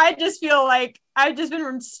 I just feel like I've just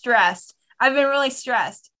been stressed. I've been really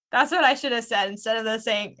stressed. That's what I should have said instead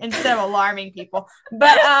of alarming people.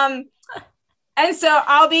 But and so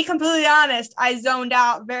I'll be completely honest, I zoned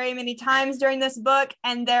out very many times during this book,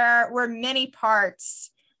 and there were many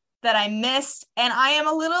parts that I missed, and I am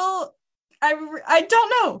a little I don't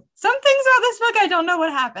know. Some things about this book, I don't know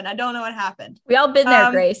what happened. We all been there,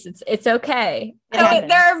 Grace. It's okay. There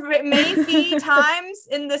are many times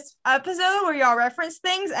in this episode where y'all reference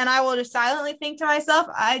things, and I will just silently think to myself,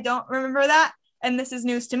 I don't remember that, and this is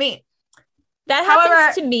news to me. That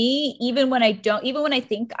happens to me even when I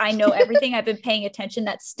think I know everything. I've been paying attention.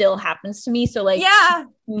 That still happens to me. So like, yeah,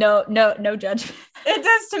 no judgment. It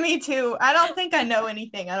does to me too. I don't think I know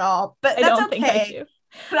anything at all, but that's okay. Think I do.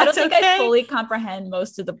 I don't think I fully comprehend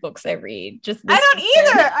most of the books I read. I don't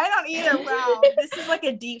either. Wow. This is like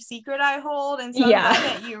a deep secret I hold. And so I'm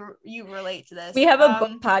glad that you relate to this. We have a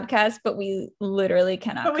book podcast, but we literally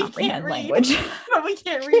cannot comprehend language. But we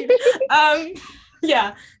can't read.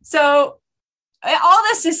 Yeah. So all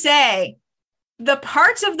this to say, the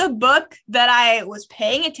parts of the book that I was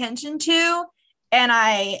paying attention to and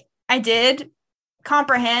I did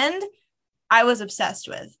comprehend, I was obsessed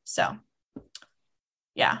with. So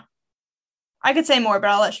yeah, I could say more, but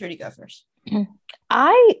I'll let Shruti go first.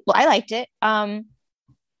 I liked it. Overall,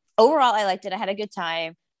 I liked it. I had a good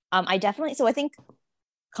time. I think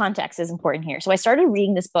context is important here. So I started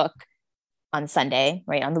reading this book on Sunday,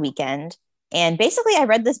 right on the weekend. And basically I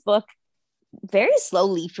read this book very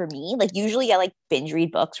slowly for me. Like usually I like binge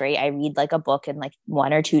read books, right? I read like a book in like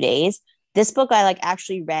 1 or 2 days. This book I like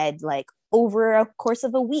actually read like over a course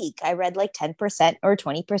of a week. I read like 10% or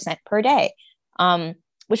 20% per day.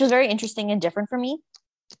 Which was very interesting and different for me.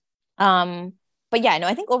 But yeah, no,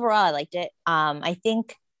 I think overall I liked it. I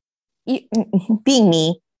think being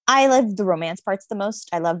me, I loved the romance parts the most.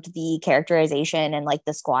 I loved the characterization and like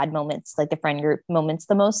the squad moments, like the friend group moments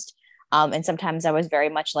the most. And sometimes I was very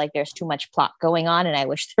much like, there's too much plot going on and I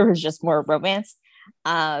wish there was just more romance.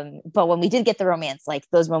 But when we did get the romance, like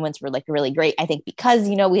those moments were like really great. I think because,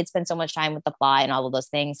 we had spent so much time with the plot and all of those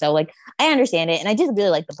things. So like, I understand it. And I did really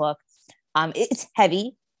like the book. It's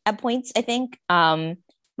heavy at points, I think,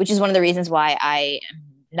 which is one of the reasons why I am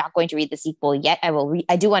not going to read the sequel yet. I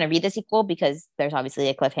do want to read the sequel because there's obviously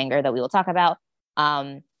a cliffhanger that we will talk about.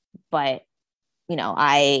 But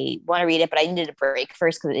I want to read it, but I needed a break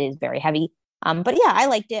first because it is very heavy. But yeah, I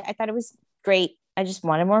liked it. I thought it was great. I just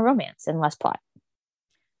wanted more romance and less plot.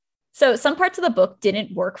 So some parts of the book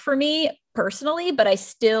didn't work for me personally, but I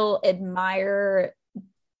still admire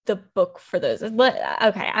the book for those. Okay,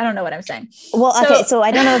 I don't know what I'm saying. Well, okay, so I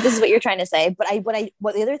don't know if this is what you're trying to say, but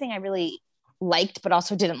what the other thing I really liked but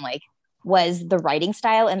also didn't like was the writing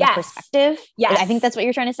style and the perspective. Yes, I think that's what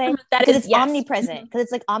you're trying to say. Because it's omnipresent. Because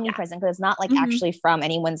it's like omnipresent. Because it's not like actually from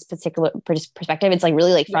anyone's particular perspective. It's like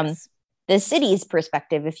really like from the city's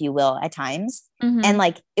perspective, if you will, at times. And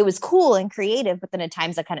like it was cool and creative, but then at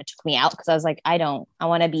times that kind of took me out because I was like, I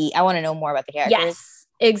want to know more about the characters. Yes,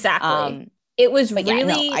 exactly. It was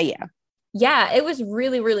really, it was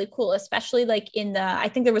really, really cool, especially like I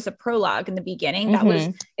think there was a prologue in the beginning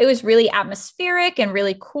it was really atmospheric and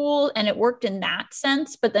really cool. And it worked in that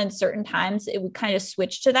sense. But then certain times it would kind of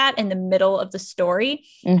switch to that in the middle of the story.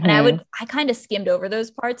 And I kind of skimmed over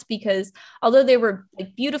those parts because although they were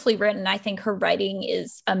like beautifully written, I think her writing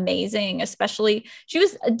is amazing, especially she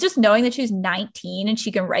was just knowing that she's 19 and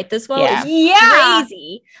she can write this well is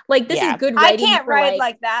crazy. Like this is good writing. I can't write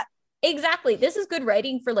like that. Exactly. This is good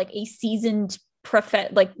writing for like a seasoned not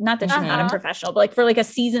that she's not a professional, but like for like a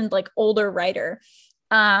seasoned, like older writer.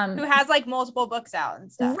 Who has like multiple books out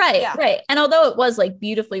and stuff. Right. And although it was like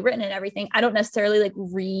beautifully written and everything, I don't necessarily like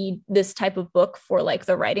read this type of book for like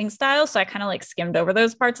the writing style. So I kind of like skimmed over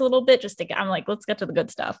those parts a little bit just to get, I'm like, let's get to the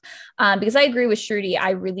good stuff. Because I agree with Shruti. I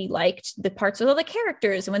really liked the parts with all the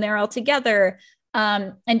characters when they were all together.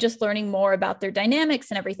 And just learning more about their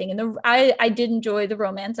dynamics and everything. And I did enjoy the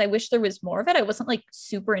romance. I wish there was more of it. I wasn't like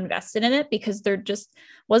super invested in it because there just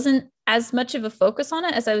wasn't as much of a focus on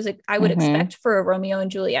it as I would expect for a Romeo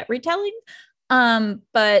and Juliet retelling.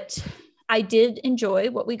 But I did enjoy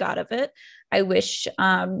what we got of it. I wish,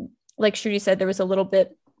 like Shruti said, there was a little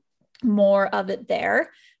bit more of it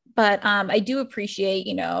there. But I do appreciate,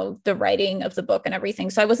 you know, the writing of the book and everything.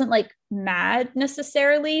 So I wasn't like mad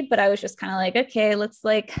necessarily, but I was just kind of like, okay, let's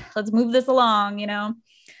move this along, you know?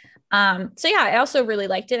 So yeah, I also really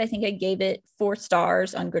liked it. I think I gave it 4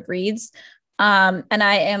 stars on Goodreads. And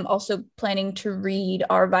I am also planning to read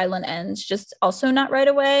Our Violent Ends, just also not right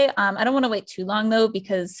away. I don't want to wait too long though,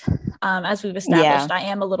 because as we've established, I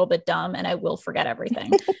am a little bit dumb and I will forget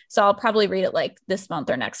everything. So I'll probably read it like this month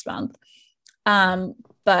or next month.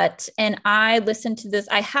 And I listened to this,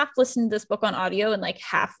 I half listened to this book on audio and like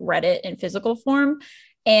half read it in physical form.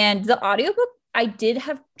 And the audiobook, I did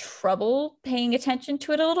have trouble paying attention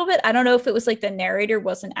to it a little bit. I don't know if it was like the narrator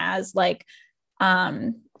wasn't as like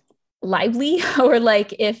lively or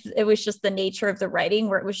like if it was just the nature of the writing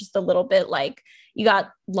where it was just a little bit like you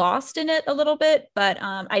got lost in it a little bit. But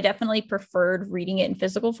I definitely preferred reading it in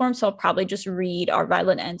physical form. So I'll probably just read Our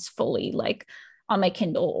Violent Ends fully, like on my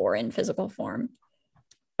Kindle or in physical form.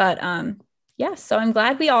 But yeah, so I'm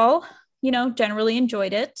glad we all, you know, generally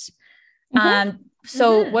enjoyed it.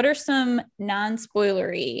 So what are some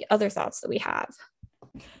non-spoilery other thoughts that we have?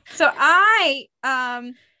 So I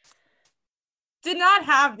did not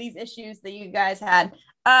have these issues that you guys had.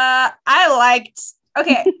 I liked,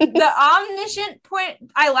 the omniscient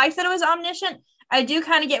point, I liked that it was omniscient. I do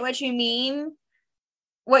kind of get what you mean,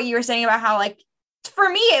 what you were saying about how like, for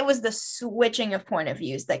me, it was the switching of point of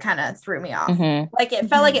views that kind of threw me off. Like it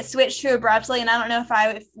felt like it switched too abruptly, and I don't know if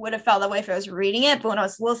I would have felt that way if I was reading it, but when I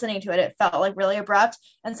was listening to it, it felt like really abrupt.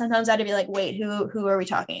 And sometimes I had to be like, wait, who are we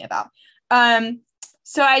talking about?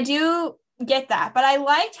 So I do get that, but I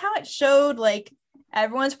liked how it showed like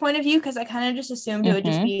everyone's point of view, because I kind of just assumed it would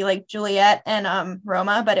just be like Juliet and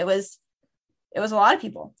Roma, but it was a lot of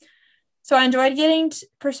people. So I enjoyed getting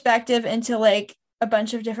perspective into like a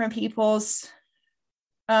bunch of different people's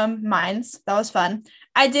minds. That was fun.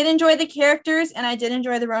 I did enjoy the characters and I did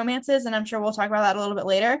enjoy the romances, and I'm sure we'll talk about that a little bit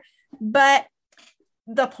later. But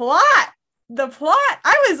the plot,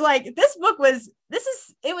 I was like,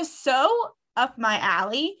 it was so up my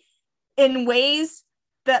alley in ways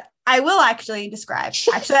that I will actually describe.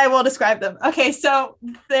 Actually, I will describe them. Okay, so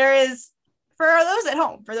there is, for those at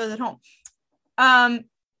home,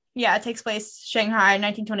 it takes place Shanghai,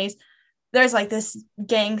 1920s. There's like this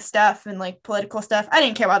gang stuff and like political stuff. I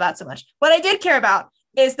didn't care about that so much. What I did care about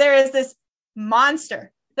is there is this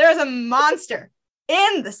monster. There is a monster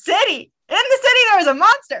in the city. There is a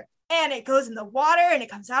monster, and it goes in the water and it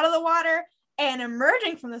comes out of the water, and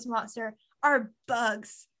emerging from this monster are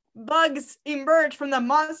bugs. Bugs emerge from the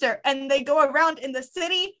monster, and they go around in the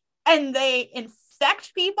city and they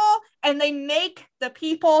infect people, and they make the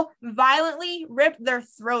people violently rip their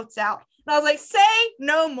throats out. And I was like, say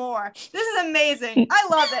no more. This is amazing. I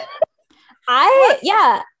love it.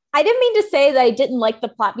 I didn't mean to say that I didn't like the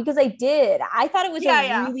plot, because I did. I thought it was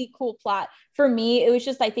a really cool plot. For me, it was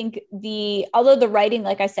just, I think although the writing,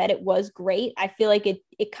 like I said, it was great. I feel like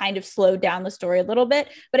it kind of slowed down the story a little bit,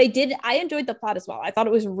 but I enjoyed the plot as well. I thought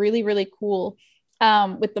it was really, really cool.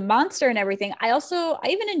 With the monster and everything. I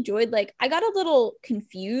even enjoyed, like, I got a little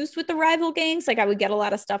confused with the rival gangs. Like I would get a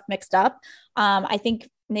lot of stuff mixed up. I think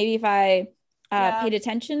maybe if I paid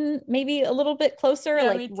attention maybe a little bit closer,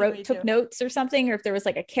 took notes or something, or if there was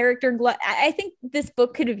like a character I think this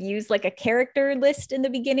book could have used like a character list in the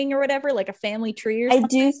beginning or whatever, like a family tree or something. I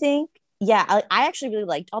do think, I actually really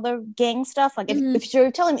liked all the gang stuff. Like if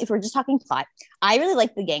you're telling me, if we're just talking plot, I really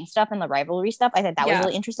liked the gang stuff and the rivalry stuff. I thought that was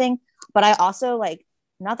really interesting. But I also like,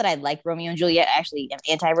 not that I like Romeo and Juliet, I actually am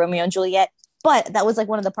anti-Romeo and Juliet, but that was like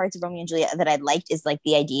one of the parts of Romeo and Juliet that I liked, is like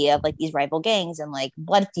the idea of like these rival gangs and like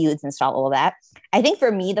blood feuds and stuff, all of that. I think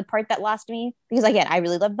for me, the part that lost me, because again, I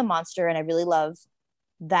really love the monster and I really love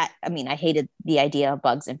that. I mean, I hated the idea of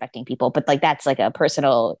bugs infecting people, but like that's like a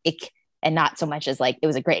personal ick, and not so much as like it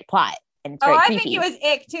was a great plot and it's very creepy. Think it was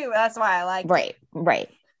ick too. That's why I liked it. Right.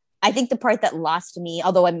 I think the part that lost me,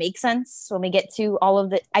 although it makes sense when we get to all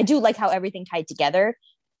of the, I do like how everything tied together,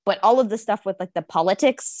 but all of the stuff with like the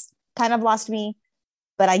politics kind of lost me.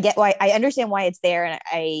 but I understand why it's there, and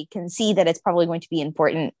I can see that it's probably going to be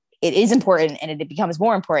important. It is important, and it becomes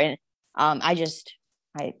more important. I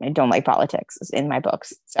don't like politics in my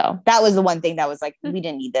books. So that was the one thing that was like, we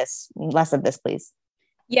didn't need this. Less of this, please.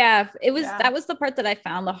 Yeah, that was the part that I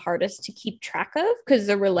found the hardest to keep track of, because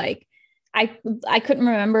there were like, I couldn't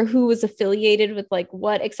remember who was affiliated with like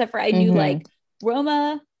what, except for I knew like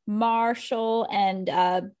Roma, Marshall, and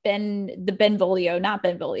Benedict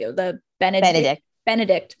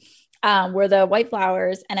were the White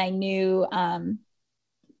Flowers, and I knew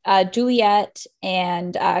Juliet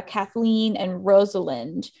and Kathleen and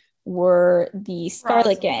Rosalind were the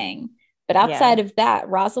Scarlet Gang. But outside of that,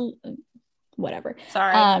 whatever.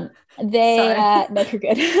 Sorry. No, you're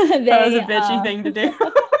good. That was a bitchy thing to do.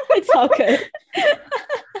 It's all good.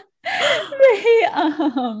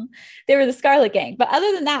 They were the Scarlet Gang. But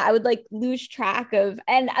other than that, I would like lose track of,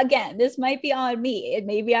 and again, this might be on me.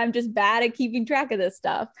 Maybe I'm just bad at keeping track of this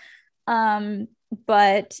stuff.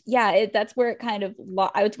 But yeah, that's where it kind of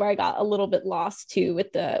it's where I got a little bit lost too,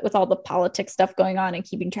 with all the politics stuff going on, and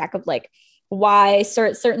keeping track of like why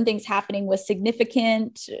certain things happening was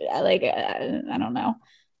significant. Like I don't know.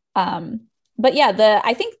 But yeah,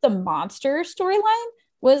 I think the monster storyline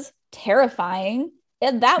was terrifying.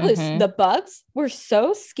 And that was the bugs were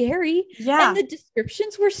so scary. Yeah. And the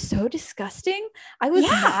descriptions were so disgusting. I was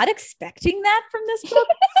not expecting that from this book.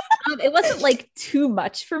 It wasn't like too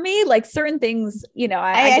much for me. Like certain things, you know,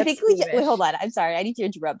 I think wait, hold on. I'm sorry. I need to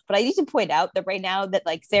interrupt, but I need to point out that right now that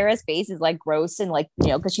like Sarah's face is like gross and like, you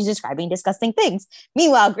know, because she's describing disgusting things.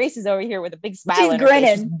 Meanwhile, Grace is over here with a big smile. She's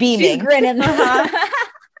grinning. Beaming. She's grinning. It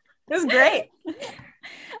was great.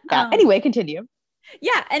 Yeah. Anyway, continue.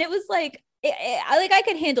 Yeah. And it was like, I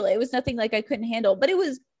could handle it. It was nothing like I couldn't handle, but it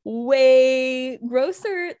was way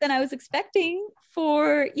grosser than I was expecting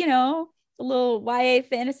for, you know, a little YA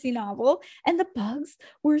fantasy novel. And the bugs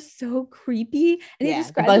were so creepy. And they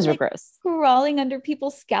described the bugs them, were gross, crawling under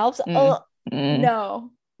people's scalps.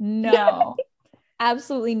 No,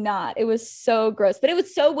 absolutely not. It was so gross, but it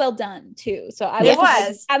was so well done too. So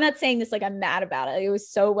I'm not saying this like I'm mad about it. It was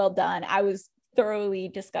so well done. I was thoroughly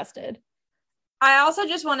disgusted. I also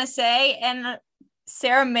just want to say, and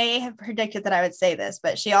Sarah may have predicted that I would say this,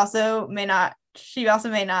 but she also may not,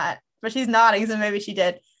 but she's nodding, so maybe she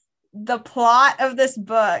did. The plot of this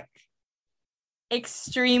book,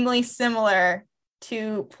 extremely similar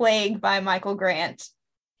to Plague by Michael Grant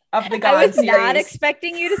of the God series. I was not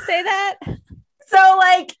expecting you to say that. So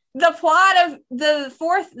like the plot of this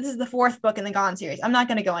is the fourth book in the Gone series. I'm not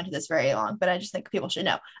going to go into this very long, but I just think people should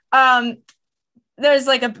know. There's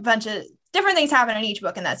like a bunch of different things happen in each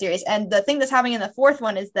book in that series. And the thing that's happening in the fourth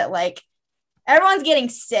one is that like everyone's getting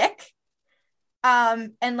sick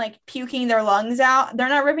and like puking their lungs out. They're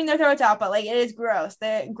not ripping their throats out, but like it is gross.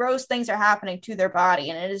 The gross things are happening to their body,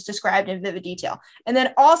 and it is described in vivid detail. And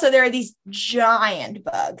then also there are these giant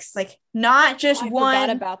bugs, like not just one. I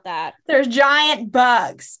forgot about that. There's giant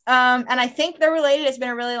bugs. And I think they're related. It's been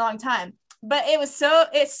a really long time. But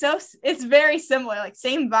it's very similar, like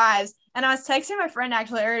same vibes. And I was texting my friend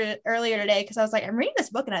actually earlier today because I was like, I'm reading this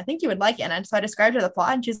book and I think you would like it. And so I described her the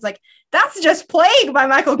plot, and she's like, that's just Plague by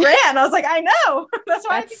Michael Grant. And I was like, I know. That's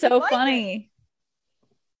why. That's so funny.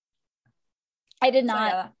 I did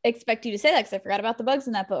not expect you to say that because I forgot about the bugs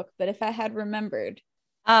in that book. But if I had remembered.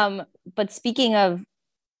 But speaking of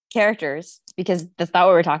characters, because that's not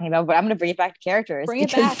what we're talking about, but I'm going to bring it back to characters. Bring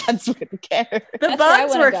it back. That's what the characters. The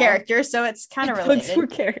bugs were characters, so it's kind of related. Bugs were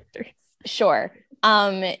characters. Sure.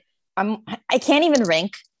 I can't even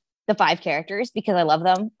rank the 5 characters because I love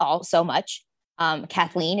them all so much.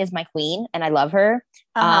 Kathleen is my queen, and I love her.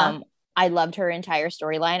 I loved her entire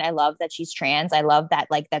storyline. I love that she's trans. I love that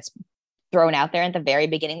like that's thrown out there at the very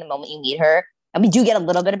beginning, the moment you meet her. And we do get a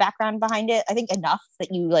little bit of background behind it. I think enough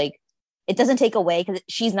that you like. It doesn't take away because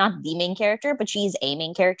she's not the main character, but she's a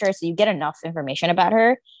main character. So you get enough information about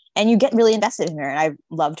her and you get really invested in her. And I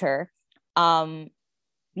loved her. You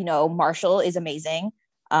know, Marshall is amazing.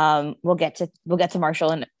 We'll get to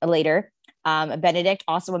Marshall later. Benedict,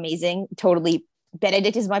 also amazing. Totally.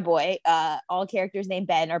 Benedict is my boy. All characters named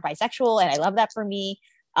Ben are bisexual, and I love that for me.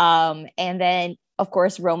 And then of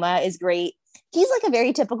course, Roma is great. He's like a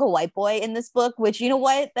very typical white boy in this book, which, you know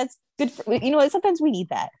what, that's good for, you know what, sometimes we need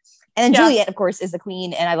that. And then Juliet, of course, is the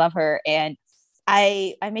queen, and I love her. And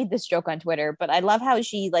I made this joke on Twitter, but I love how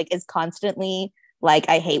she like is constantly like,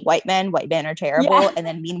 I hate white men are terrible, and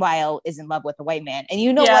then meanwhile is in love with a white man. And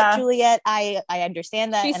you know what, Juliet, I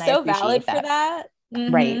understand that. She's and so I appreciate valid for that.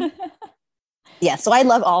 Right. Yeah, so I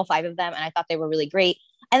love all 5 of them, and I thought they were really great.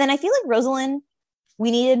 And then I feel like Rosalind,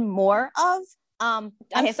 we needed more of. I'm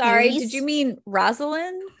sorry, did you mean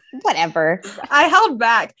Rosalind? Whatever. I held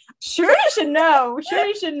back. Sure, you should know. Sure,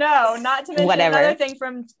 you should know. Not to mention Whatever. another thing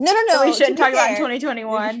from No. that we shouldn't talk about in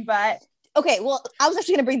 2021. But okay, well, I was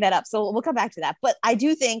actually going to bring that up, so we'll come back to that. But I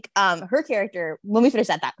do think her character, when we finish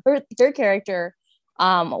at that, her character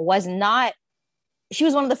was not. She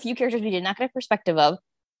was one of the few characters we did not get a perspective of.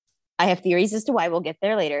 I have theories as to why. We'll get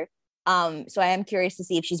there later. So I am curious to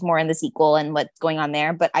see if she's more in the sequel and what's going on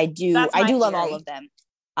there. But I do love all of them.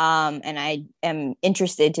 And I am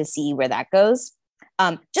interested to see where that goes.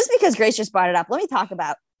 Just because Grace just brought it up, let me talk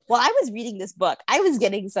about, while I was reading this book, I was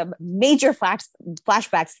getting some major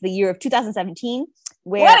flashbacks to the year of 2017.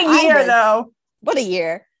 What a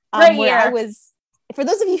year. Great year. For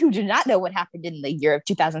those of you who do not know what happened in the year of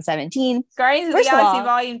 2017. Guardians of the Galaxy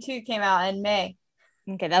Volume 2 came out in May.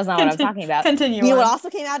 Okay, that was not what I was talking about. Continue. You know what also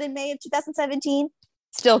came out in May of 2017?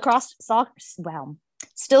 Still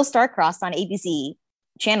Star-Crossed on ABC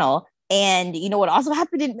channel. And you know what also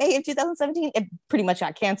happened in May of 2017? It pretty much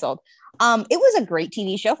got canceled. It was a great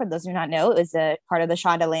TV show. For those who do not know, it was a part of the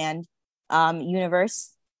Shondaland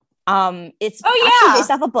universe. It's actually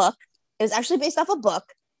based off a book. It was actually based off a book.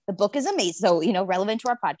 The book is amazing. So, relevant to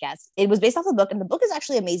our podcast. It was based off a book, and the book is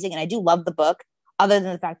actually amazing. And I do love the book, other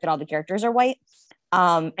than the fact that all the characters are white.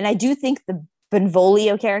 And I do think the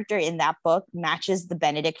Benvolio character in that book matches the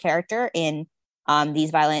Benedict character in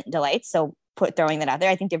These Violent Delights. So throwing that out there,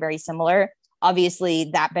 I think they're very similar.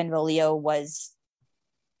 Obviously, that Benvolio was,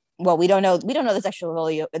 well, we don't know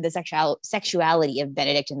the sexuality of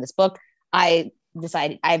Benedict in this book. I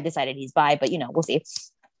have decided he's bi, but we'll see.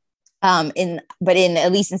 In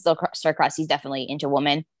at least in Star-Crossed, he's definitely into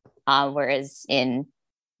women. Whereas in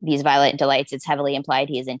These Violent Delights, it's heavily implied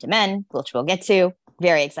he is into men, which we'll get to.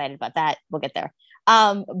 Very excited about that. We'll get there.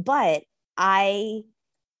 But I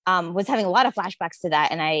was having a lot of flashbacks to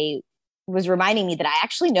that, and I was reminding me that I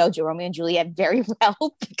actually know Romeo and Juliet very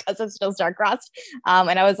well because of Still Star-Crossed.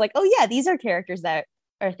 And I was like, oh yeah, these are characters that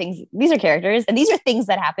are things. These are characters, and these are things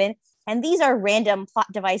that happen, and these are random plot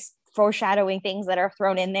device foreshadowing things that are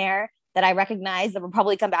thrown in there that I recognize that will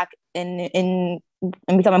probably come back and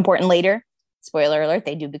become important later. Spoiler alert,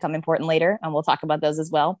 they do become important later, and we'll talk about those as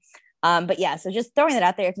well. But yeah, so just throwing that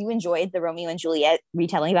out there, if you enjoyed the Romeo and Juliet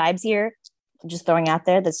retelling vibes here, just throwing out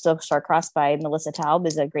there that Still Star-Crossed by Melissa Taub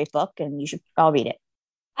is a great book, and you should all read it.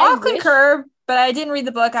 I'll concur, but I didn't read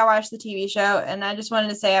the book. I watched the TV show, and I just wanted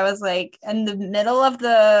to say I was like in the middle of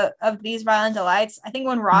These Violent Delights. I think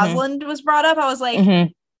when Rosalind was brought up, I was like,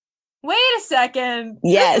 wait a second.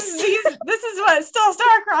 Yes. This is what Still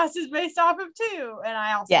Star-Crossed is based off of too. And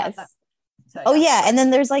I also had that. So, yeah. And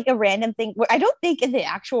then there's like a random thing where I don't think in the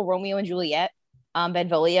actual Romeo and Juliet,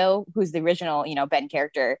 Benvolio, who's the original, Ben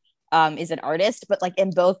character, is an artist, but like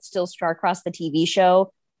in both Still Star-Crossed, the TV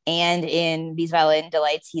show, and in These Violent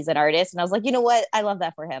Delights, he's an artist. And I was like, you know what? I love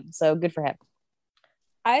that for him. So good for him.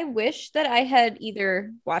 I wish that I had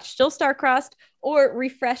either watched Still Star-Crossed or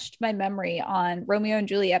refreshed my memory on Romeo and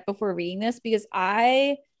Juliet before reading this, because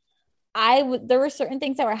there were certain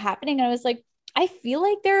things that were happening, and I was like, I feel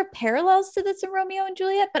like there are parallels to this in Romeo and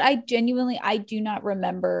Juliet, but I do not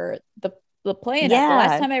remember the play in it. The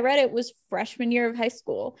last time I read it was freshman year of high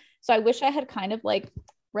school. So I wish I had kind of like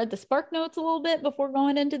read the Spark Notes a little bit before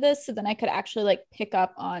going into this, so then I could actually like pick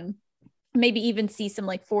up on, maybe even see some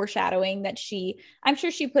like foreshadowing that I'm sure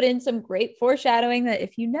she put in some great foreshadowing that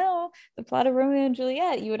if you know the plot of Romeo and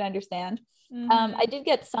Juliet, you would understand. I did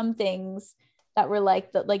get some things that were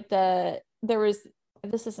like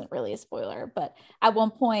this isn't really a spoiler, but at one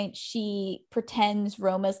point she pretends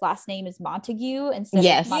Roma's last name is Montague instead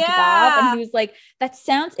of Montague, and he was like, that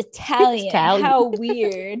sounds Italian. How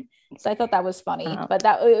weird. So I thought that was funny, but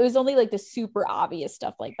it was only like the super obvious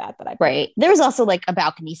stuff like that I right. There was also like a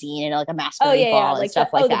balcony scene and like a masquerade ball and stuff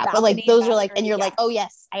like that. But like those are like, and you're like, oh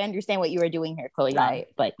yes, I understand what you were doing here, Chloe. Right.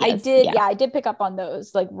 But yes, I did pick up on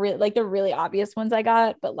those like the really obvious ones I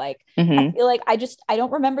got, but like I feel like I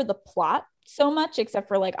don't remember the plot so much, except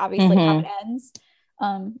for like obviously how it ends,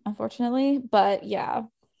 unfortunately. But yeah.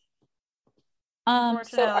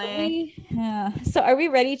 So are we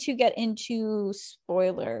ready to get into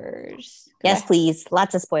spoilers? Yes, please.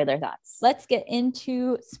 Lots of spoiler thoughts. Let's get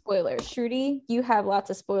into spoilers. Shruti, you have lots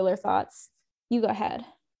of spoiler thoughts. You go ahead.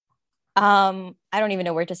 I don't even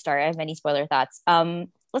know where to start. I have many spoiler thoughts.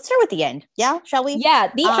 Let's start with the end. Yeah, shall we?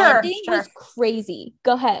 Yeah, the ending was crazy.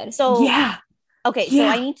 Go ahead. So yeah. Okay, so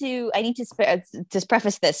I need to just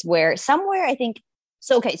preface this where somewhere I think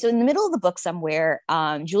so in the middle of the book somewhere,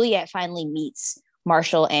 Juliet finally meets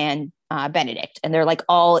Marshall and Benedict, and they're like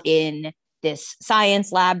all in this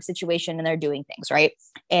science lab situation and they're doing things, right?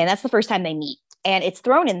 And that's the first time they meet. And it's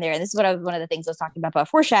thrown in there. And this is one of the things I was talking about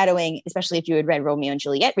foreshadowing, especially if you had read Romeo and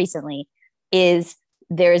Juliet recently, is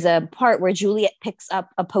there's a part where Juliet picks up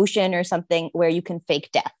a potion or something where you can fake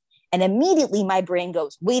death. And immediately my brain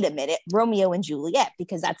goes, wait a minute, Romeo and Juliet,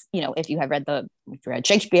 because that's, if you have read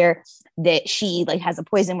Shakespeare, that she like has a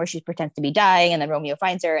poison where she pretends to be dying and then Romeo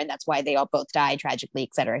finds her. And that's why they all both die tragically,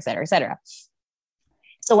 et cetera, et cetera, et cetera.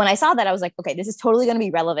 So when I saw that, I was like, okay, this is totally going to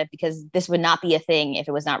be relevant because this would not be a thing if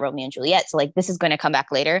it was not Romeo and Juliet. So like, this is going to come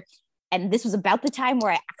back later. And this was about the time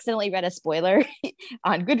where I accidentally read a spoiler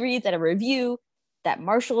on Goodreads at a review that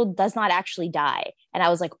Marshall does not actually die. And I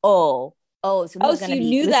was like, so you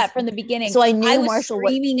knew that from the beginning. So I knew I was Marshall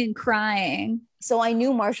screaming and crying. So I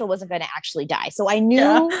knew Marshall wasn't going to actually die. So I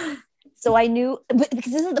knew, but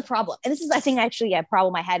because this is the problem. And this is, I think, actually a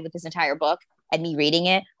problem I had with this entire book and me reading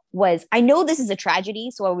it was I know this is a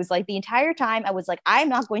tragedy. So I was like, the entire time I was like, I'm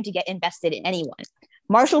not going to get invested in anyone.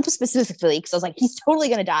 Marshall specifically, because I was like, he's totally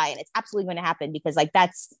going to die and it's absolutely going to happen because like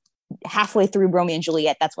that's halfway through Romeo and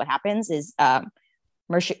Juliet. That's what happens is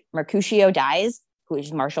Mercutio dies, who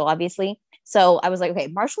is Marshall, obviously. So I was like, okay,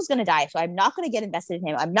 Marshall's going to die. So I'm not going to get invested in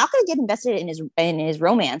him. I'm not going to get invested in his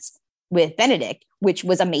romance with Benedict, which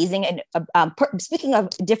was amazing. And speaking of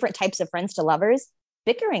different types of friends to lovers,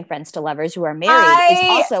 bickering friends to lovers who are married is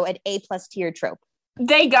also an A+ tier trope.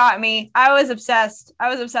 They got me. I was obsessed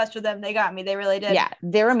with them. They got me. They really did. Yeah,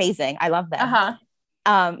 they're amazing. I love them.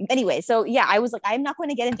 Anyway, so yeah, I was like, I'm not going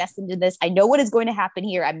to get invested into this. I know what is going to happen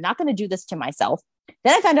here. I'm not going to do this to myself.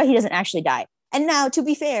 Then I found out he doesn't actually die. And now, to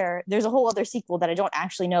be fair, there's a whole other sequel that I don't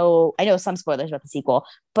actually know. I know some spoilers about the sequel,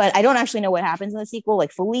 but I don't actually know what happens in the sequel,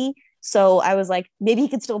 like fully. So I was like, maybe he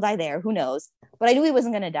could still die there. Who knows? But I knew he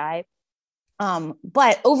wasn't going to die.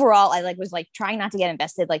 But overall, I was trying not to get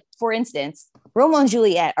invested. Like, for instance, Romeo and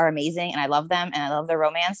Juliet are amazing and I love them and I love their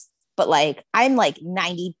romance. But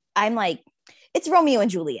it's Romeo and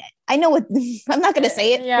Juliet. I know what, I'm not going to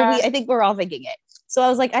say it. Yeah. But I think we're all thinking it. So I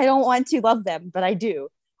was like, I don't want to love them, but I do.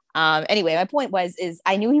 Anyway, my point is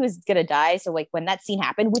I knew he was going to die. So like when that scene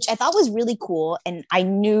happened, which I thought was really cool, and I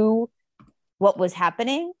knew what was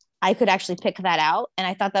happening, I could actually pick that out. And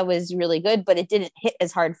I thought that was really good, but it didn't hit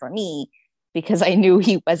as hard for me because I knew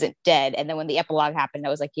he wasn't dead. And then when the epilogue happened, I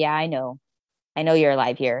was like, yeah, I know you're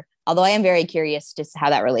alive here. Although I am very curious just how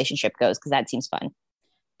that relationship goes, because that seems fun.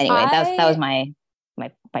 Anyway, that was my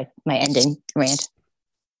ending rant.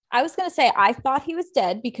 I was going to say, I thought he was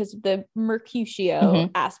dead because of the Mercutio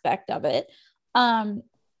aspect of it. And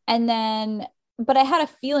then, but I had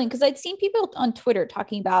a feeling because I'd seen people on Twitter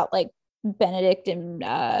talking about like Benedict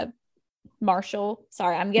and Marshall.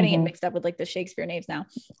 Sorry, I'm getting it mixed up with like the Shakespeare names now.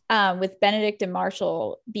 With Benedict and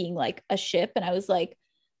Marshall being like a ship. And I was like,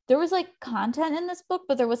 there was like content in this book,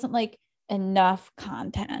 but there wasn't like enough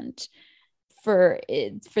content for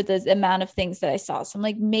the amount of things that I saw. So I'm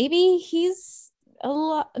like, maybe he's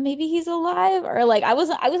alive, or like I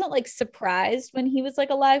wasn't like surprised when he was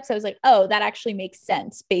like alive, because I was like, oh, that actually makes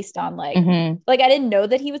sense based on like like I didn't know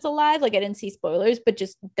that he was alive, like I didn't see spoilers, but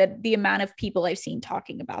just that the amount of people I've seen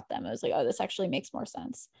talking about them, I was like, oh, this actually makes more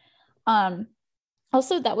sense.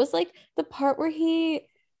 Also, that was like the part where he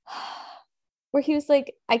was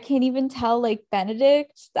like, I can't even tell like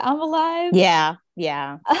Benedict that I'm alive. Yeah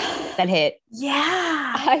that hit.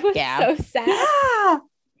 I was so sad. Yeah,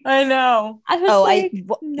 I know. I was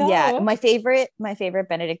no. Yeah, my favorite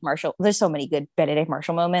Benedict Marshall, there's so many good Benedict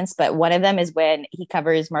Marshall moments, but one of them is when he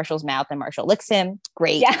covers Marshall's mouth and Marshall licks him.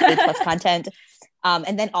 Great plus content.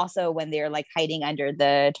 And then also when they're like hiding under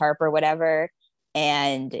the tarp or whatever,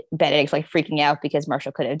 and Benedict's like freaking out because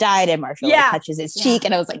Marshall could have died, and Marshall like, touches his cheek,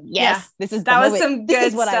 and I was like, yes, this is that was some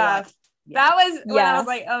good stuff. That was when I Yeah. was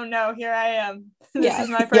like, oh no, here I am. This is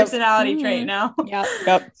my personality trait now.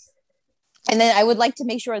 Yep. And then I would like to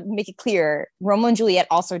make it clear, Romeo and Juliet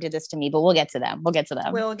also did this to me, but we'll get to them. We'll get to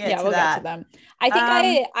them. I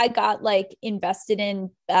think I got like invested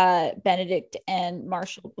in Benedict and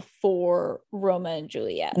Marshall before Romeo and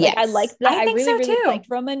Juliet. Like, I liked that. I really liked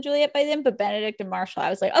Romeo and Juliet by then, but Benedict and Marshall, I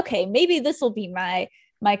was like, okay, maybe this will be my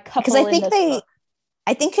couple. Because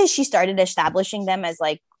I think because she started establishing them as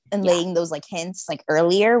like and laying those like hints like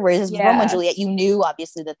earlier, whereas Romeo and Juliet, you knew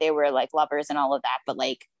obviously that they were like lovers and all of that, but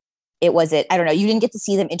like it wasn't, I don't know, you didn't get to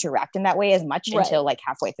see them interact in that way as much until like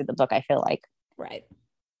halfway through the book, I feel like. Right.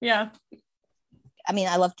 Yeah. I mean,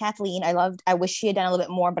 I love Kathleen. I wish she had done a little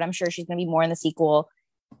bit more, but I'm sure she's going to be more in the sequel.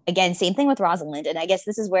 Again, same thing with Rosalind. And I guess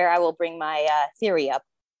this is where I will bring my theory up.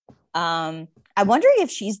 I'm wondering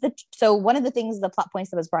if so one of the things, the plot points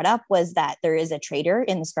that was brought up was that there is a traitor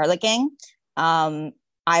in the Scarlet Gang.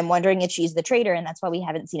 I'm wondering if she's the traitor, and that's why we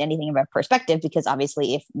haven't seen anything of her perspective, because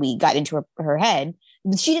obviously if we got into her head,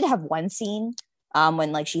 she did have one scene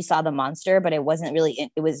when like she saw the monster, but it wasn't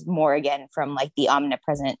really, it was more again from like the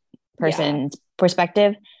omnipresent person's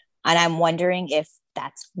perspective. And I'm wondering if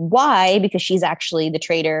that's why, because she's actually the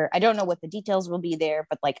traitor. I don't know what the details will be there,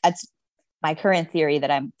 but like that's my current theory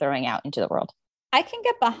that I'm throwing out into the world. I can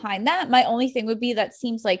get behind that. My only thing would be that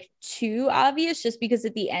seems like too obvious, just because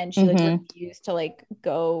at the end she like refused to like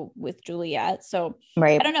go with Juliet. So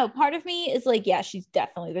I don't know. Part of me is like, yeah, she's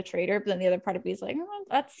definitely the traitor, but then the other part of me is like, oh,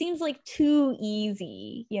 that seems like too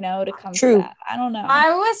easy, you know, to come to that. I don't know.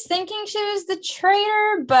 I was thinking she was the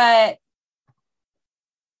traitor, but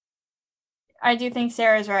I do think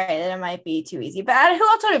Sarah's right that it might be too easy. But who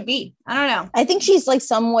else would it be? I don't know. I think she's like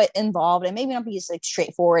somewhat involved, and maybe not be as like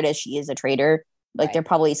straightforward as she is a traitor. Like there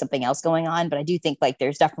probably something else going on, but I do think like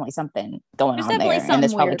there's definitely something going on there, and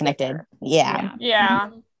it's probably connected. Yeah.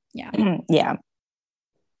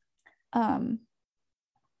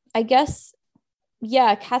 I guess,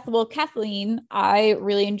 Kathleen, I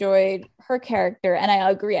really enjoyed her character, and I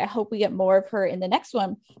agree. I hope we get more of her in the next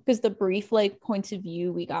one, because the brief like points of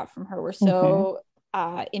view we got from her were so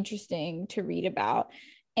interesting to read about,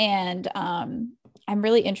 and I'm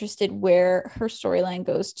really interested where her storyline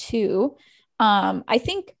goes too. I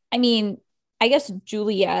guess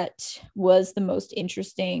Juliet was the most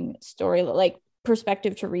interesting story, like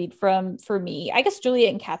perspective to read from for me. I guess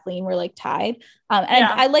Juliet and Kathleen were like tied.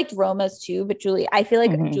 I liked Roma's too, but I feel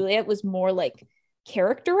like Juliet was more like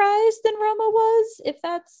characterized than Roma was, if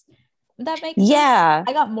that makes sense.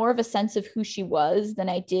 I got more of a sense of who she was than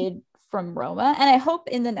I did from Roma. And I hope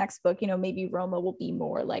in the next book, you know, maybe Roma will be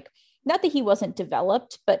more like, not that he wasn't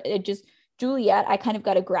developed, but it just, Juliet, I kind of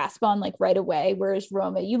got a grasp on like right away. Whereas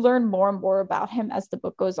Roma, you learn more and more about him as the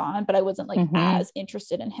book goes on, but I wasn't like as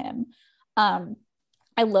interested in him.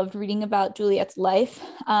 I loved reading about Juliet's life.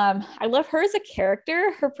 I love her as a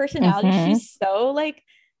character, her personality. She's so like,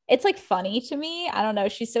 it's like funny to me. I don't know.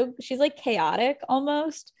 She's like chaotic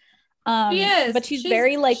almost. She is, but she's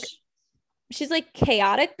very like, she's like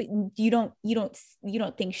chaotic, but you don't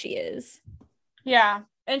think she is. Yeah.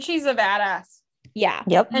 And she's a badass. Yeah.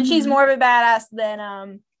 Yep. And she's more of a badass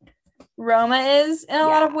than Roma is in a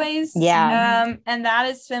lot of ways. Yeah. And that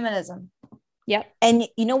is feminism. Yep. And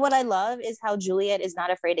you know what I love is how Juliet is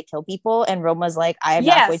not afraid to kill people, and Roma's like, I am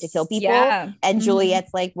not going to kill people. And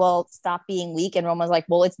Juliet's like, well, stop being weak. And Roma's like,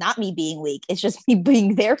 well, it's not me being weak. It's just me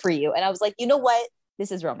being there for you. And I was like, you know what?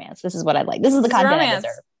 This is romance. This is what I like. This is the content I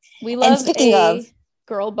deserve. We love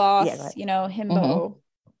girl boss, you know, himbo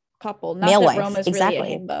couple. Not Malewife, that Roma's really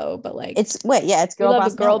a himbo, but like it's girl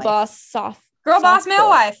boss. Girl boss soft. Girl boss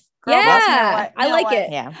Malewife. I like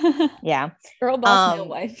it. Yeah. Girl boss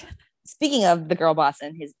Malewife. Speaking of the girl boss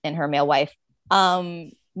and her Malewife,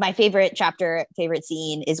 my favorite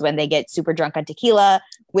scene is when they get super drunk on tequila,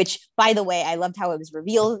 which, by the way, I loved how it was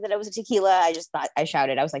revealed that it was a tequila. I just thought, I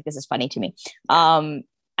shouted, I was like, this is funny to me.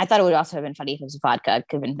 I thought it would also have been funny if it was vodka,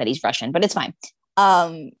 given that he's Russian, but it's fine.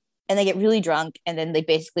 And they get really drunk, and then they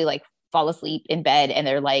basically like fall asleep in bed, and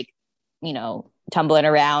they're like, you know, tumbling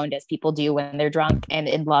around as people do when they're drunk and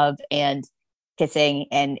in love and kissing.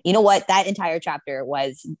 And you know what? That entire chapter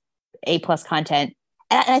was A+ content.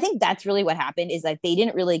 And I think that's really what happened, is like they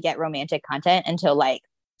didn't really get romantic content until like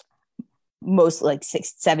most like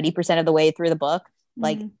 70% of the way through the book.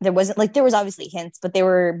 Like there was obviously hints, but they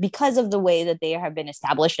were, because of the way that they have been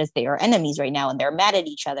established as they are enemies right now, and they're mad at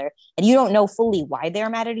each other, and you don't know fully why they're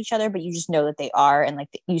mad at each other, but you just know that they are, and like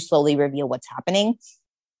you slowly reveal what's happening.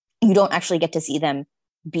 You don't actually get to see them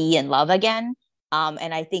be in love again.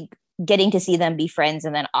 And I think getting to see them be friends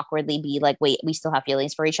and then awkwardly be like, wait, we still have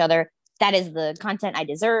feelings for each other, that is the content I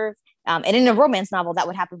deserve. And in a romance novel that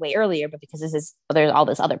would happen way earlier, but because there's all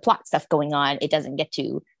this other plot stuff going on, it doesn't get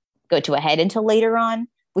to go to a head until later on,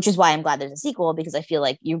 which is why I'm glad there's a sequel, because I feel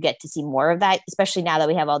like you get to see more of that, especially now that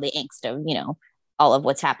we have all the angst of, you know, all of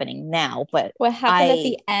what's happening now. But what happened at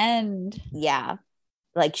the end? Yeah.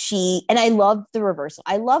 Like and I love the reversal.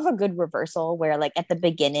 I love a good reversal where like at the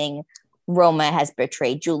beginning, Roma has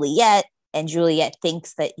betrayed Juliet, and Juliet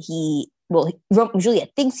thinks that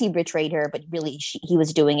Juliet thinks he betrayed her, but really he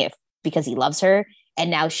was doing it because he loves her. And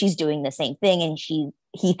now she's doing the same thing, and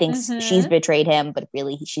he thinks she's betrayed him, but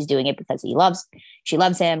really she's doing it because she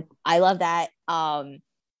loves him. I love that. And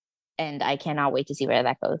I cannot wait to see where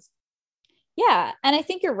that goes. Yeah. And I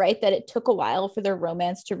think you're right that it took a while for their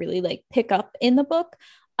romance to really like pick up in the book.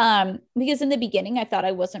 Because in the beginning, I thought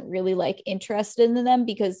I wasn't really like interested in them,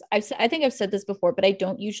 because I think I've said this before, but I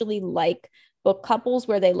don't usually like book couples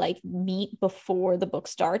where they like meet before the book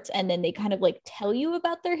starts and then they kind of like tell you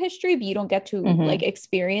about their history, but you don't get to like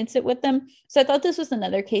experience it with them. So I thought this was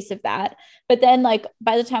another case of that. But then like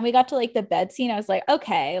by the time we got to like the bed scene, I was like,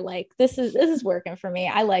 okay, like this is working for me.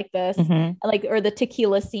 I like this. Like, or the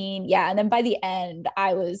tequila scene. Yeah. And then by the end,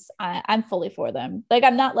 I'm fully for them. Like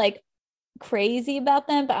I'm not like crazy about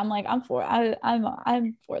them, but I'm like, I'm for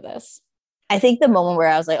this. I think the moment where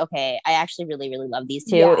I was like, okay, I actually really, really love these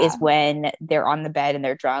two is when they're on the bed and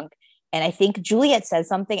they're drunk. And I think Juliet says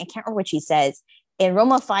something. I can't remember what she says. And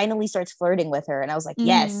Roma finally starts flirting with her. And I was like,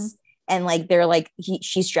 yes. And like, they're like,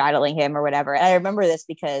 she's straddling him or whatever. And I remember this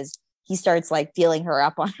because he starts like feeling her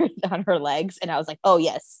up on her legs. And I was like, oh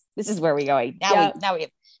yes, this is where we're going. Now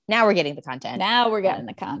we're getting the content. Now we're getting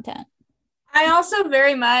the content. I also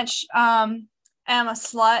very much am a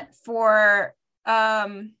slut for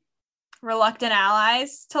reluctant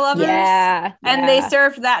allies to lovers. And they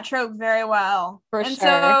served that trope very well. For sure.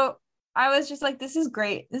 So I was just like, this is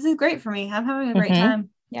great. This is great for me. I'm having a great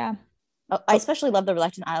time. Yeah. I especially love the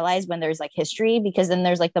reluctant allies when there's like history, because then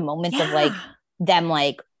there's like the moments of like them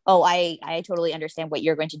like, oh, I totally understand what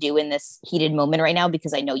you're going to do in this heated moment right now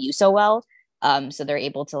because I know you so well. So they're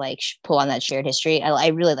able to like pull on that shared history. I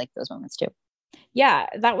really like those moments too. Yeah,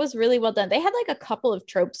 that was really well done. They had like a couple of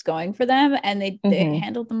tropes going for them and they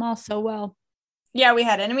handled them all so well. Yeah, we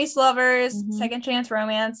had enemies to lovers, second chance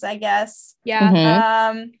romance, I guess.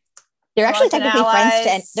 Yeah. They're actually technically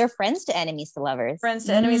friends to enemies to lovers. Friends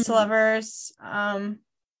to enemies to lovers.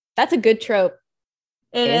 That's a good trope.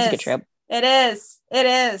 It is a good trope. It is.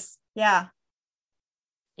 Yeah.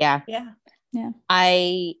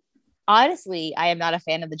 I honestly am not a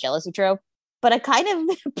fan of the jealousy trope, but I kind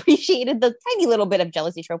of appreciated the tiny little bit of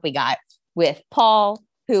jealousy trope we got with Paul,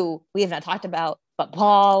 who we have not talked about, but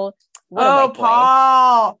Paul.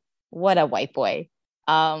 What a white boy.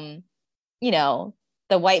 You know,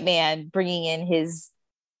 the white man bringing in his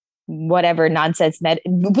whatever nonsense,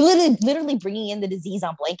 literally bringing in the disease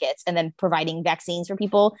on blankets and then providing vaccines for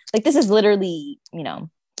people. Like, this is literally, you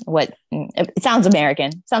know, what it sounds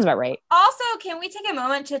American. Sounds about right. Also, can we take a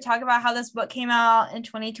moment to talk about how this book came out in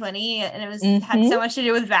 2020 and it was had so much to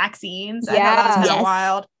do with vaccines? I thought that was kind of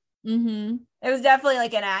wild. It was definitely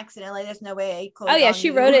like an accident. Like, there's no way. She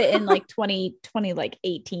wrote it in like 2020, like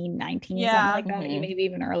 18, 19, something like that, maybe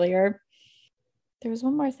even earlier. There was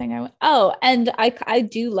one more thing and I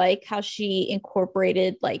do like how she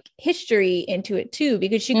incorporated like history into it too,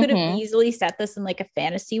 because she could have easily set this in like a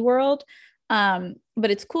fantasy world. But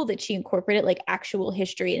it's cool that she incorporated like actual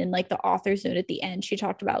history, and like the author's note at the end, she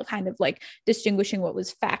talked about kind of like distinguishing what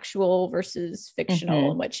was factual versus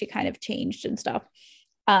fictional and what she kind of changed and stuff.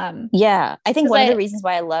 I think one of the reasons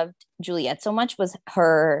why I loved Juliet so much was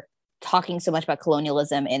her talking so much about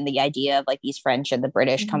colonialism and the idea of like these French and the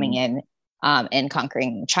British coming in and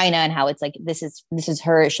conquering China, and how it's like this is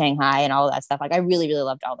her Shanghai and all that stuff. Like, I really, really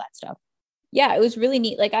loved all that stuff. Yeah, it was really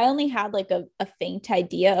neat. Like, I only had like a faint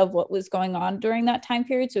idea of what was going on during that time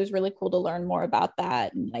period, so it was really cool to learn more about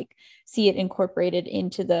that and like see it incorporated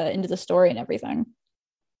into the story and everything.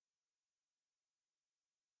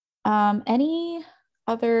 Any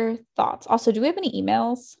other thoughts? Also, do we have any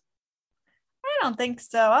emails? I don't think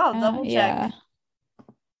so. I'll double check.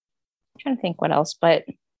 I'm trying to think what else, but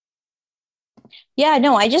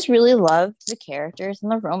I just really loved the characters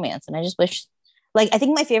and the romance, and I just wish, like, I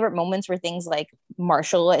think my favorite moments were things like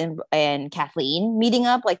Marshall and Kathleen meeting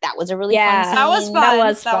up. Like, that was a really fun scene. That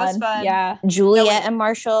was fun. Yeah. Juliet and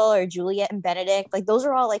Marshall, or Juliet and Benedict. Like, those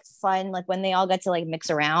are all like fun. Like, when they all got to like mix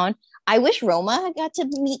around. I wish Roma got to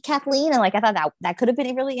meet Kathleen, and like I thought that could have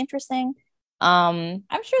been really interesting. I'm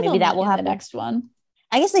sure maybe that will happen the next one.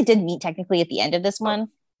 I guess they did meet technically at the end of this one.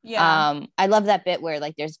 Yeah. I love that bit where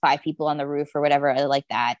like there's 5 people on the roof or whatever. I like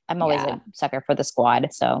that. I'm always a sucker for the squad,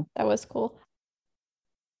 so that was cool.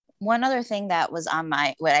 One other thing that was on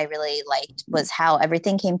what I really liked was how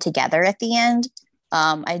everything came together at the end.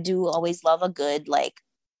 I do always love a good, like,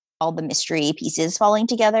 all the mystery pieces falling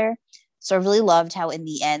together. So I really loved how in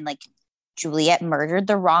the end, like, Juliet murdered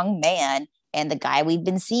the wrong man, and the guy we've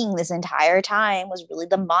been seeing this entire time was really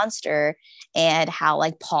the monster, and how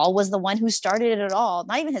like Paul was the one who started it all,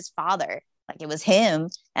 not even his father. Like, it was him.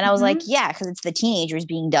 And I was like, yeah, because it's the teenagers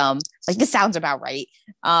being dumb. Like, this sounds about right.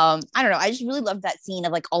 I don't know. I just really loved that scene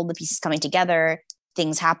of like all the pieces coming together,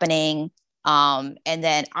 things happening. And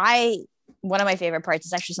then one of my favorite parts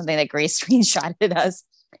is actually something that Grace screenshotted us,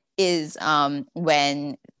 is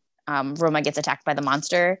when Roma gets attacked by the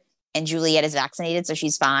monster and Juliet is vaccinated, so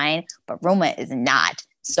she's fine, but Roma is not.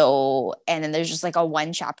 So, and then there's just like a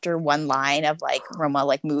one chapter, one line of like Roma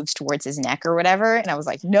like moves towards his neck or whatever. And I was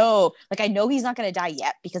like, no, like I know he's not going to die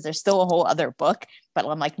yet because there's still a whole other book, but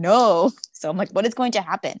I'm like, no. So I'm like, what is going to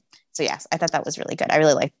happen? So yes, I thought that was really good. I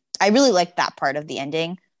really liked that part of the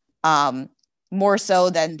ending. More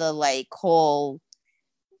so than the like whole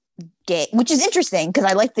gang, which is interesting because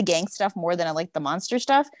I like the gang stuff more than I like the monster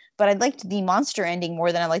stuff, but I liked the monster ending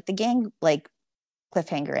more than I liked the gang like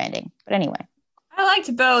cliffhanger ending. But anyway. I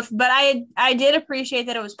liked both, but I did appreciate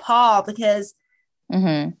that it was Paul because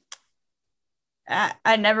I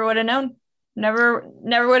never would have known. Never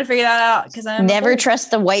would have figured that out because I never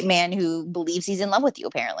trust the white man who believes he's in love with you.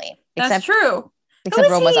 Apparently, that's true. Except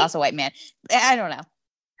Roma's also a white man. I don't know.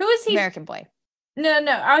 Who is he? American boy. No.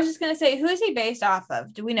 I was just gonna say, who is he based off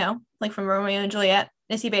of? Do we know? Like from Romeo and Juliet?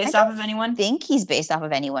 Is he based off of anyone? I think he's based off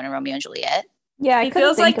of anyone in Romeo and Juliet. Yeah, he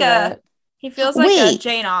feels like a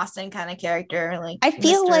Jane Austen kind of character. Like I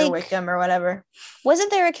feel Mr. like Wickham or whatever. Wasn't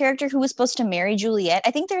there a character who was supposed to marry Juliet?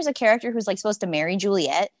 I think there's a character who's like supposed to marry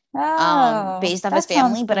Juliet, based off his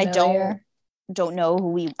family, but familiar. I don't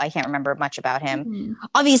know I can't remember much about him. Mm-hmm.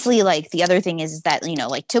 Obviously, like the other thing is that, you know,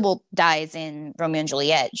 like Tybalt dies in Romeo and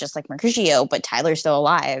Juliet, just like Mercutio, but Tyler's still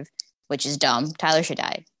alive, which is dumb. Tyler should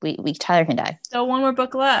die. Tyler can die. Still one more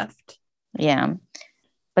book left. Yeah.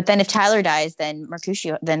 But then if Tyler dies, then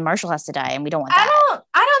Marshall has to die, and we don't want that.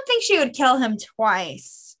 I don't think she would kill him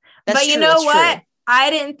twice. But you know what? True. I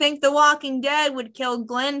didn't think The Walking Dead would kill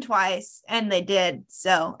Glenn twice, and they did.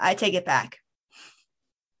 So I take it back.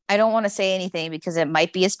 I don't want to say anything because it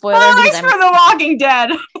might be a spoiler. Thanks for The Walking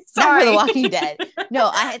Dead. Sorry. Not for The Walking Dead.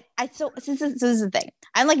 No, so this is the thing.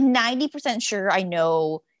 I'm like 90% sure I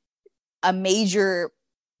know a major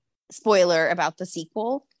spoiler about the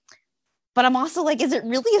sequel. But I'm also like, is it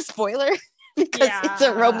really a spoiler? Because it's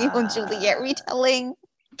a Romeo and Juliet retelling.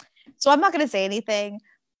 So I'm not going to say anything.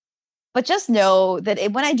 But just know that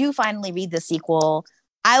when I do finally read the sequel,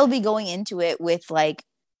 I'll be going into it with like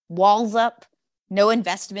walls up, no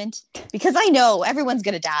investment. Because I know everyone's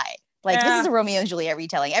going to die. Like this is a Romeo and Juliet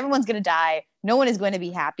retelling. Everyone's going to die. No one is going to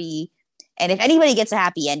be happy. And if anybody gets a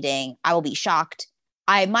happy ending, I will be shocked.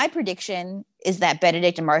 My prediction is that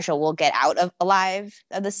Benedict and Marshall will get out alive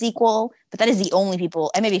of the sequel, but that is the only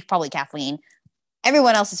people, and maybe probably Kathleen.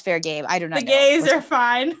 Everyone else is fair game. I do not know. The gays are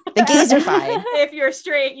fine. The gays are fine. If you're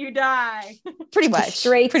straight, you die. Pretty much.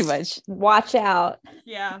 Straight. Pretty much. Watch out.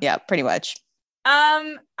 Yeah. Yeah, pretty much.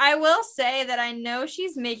 I will say that I know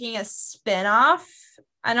she's making a spinoff.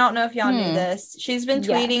 I don't know if y'all knew this. She's been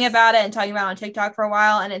tweeting about it and talking about it on TikTok for a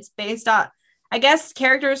while, and it's based on, I guess,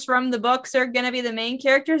 characters from the books are going to be the main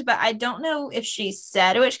characters, but I don't know if she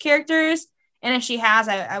said which characters. And if she has,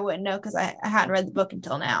 I wouldn't know because I hadn't read the book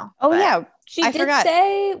until now. Oh, yeah. She did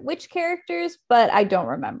say which characters, but I don't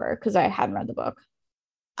remember because I hadn't read the book.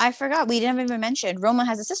 I forgot. We didn't even mention Roma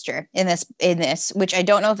has a sister in this, which I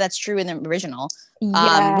don't know if that's true in the original.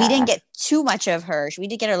 Yeah. We didn't get too much of her. We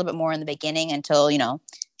did get her a little bit more in the beginning until,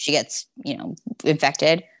 she gets,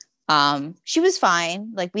 infected. She was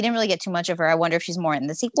fine. Like, we didn't really get too much of her. I wonder if she's more in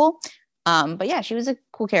the sequel. But yeah, she was a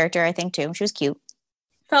cool character, I think, too. She was cute.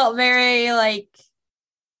 Felt very like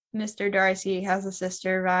Mr. Darcy has a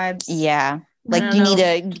sister vibes. Yeah. Like you need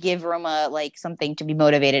to give Roma like something to be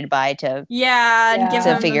motivated by to give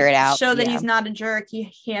him figure it out. Show that he's not a jerk.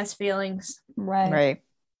 He has feelings. Right.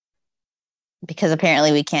 Because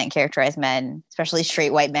apparently we can't characterize men, especially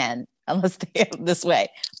straight white men, unless they are this way.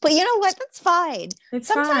 But you know what? That's fine. It's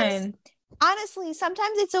fine. Honestly,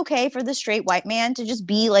 sometimes it's okay for the straight white man to just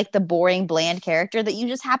be like the boring, bland character that you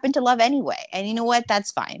just happen to love anyway. And you know what?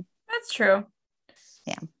 That's fine. That's true.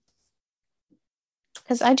 Yeah.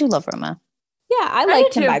 Because I do love Roma. Yeah, I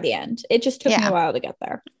liked him by the end. It just took me a while to get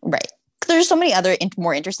there. Right. Because there's so many other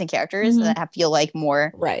more interesting characters that feel like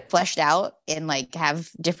more fleshed out and like have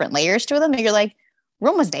different layers to them. And you're like,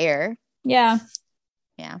 Roma's there. Yeah.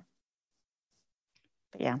 Yeah.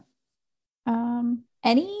 But yeah.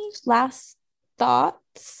 Any last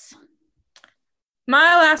thoughts?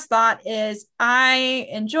 My last thought is I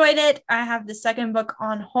enjoyed it. I have the second book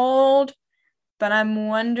on hold, but I'm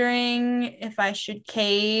wondering if I should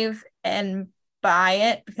cave and buy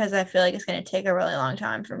it because I feel like it's going to take a really long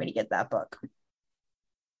time for me to get that book.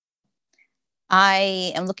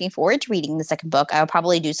 I am looking forward to reading the second book. I'll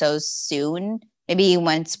probably do so soon. Maybe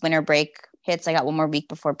once winter break hits. I got one more week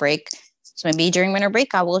before break. So maybe during winter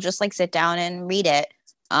break, I will just like sit down and read it.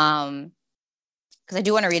 Because I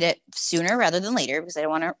do want to read it sooner rather than later because I don't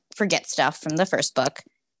want to forget stuff from the first book.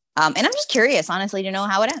 And I'm just curious, honestly, to know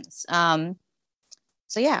how it ends.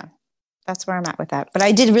 So yeah, that's where I'm at with that. But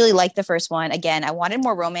I did really like the first one. Again, I wanted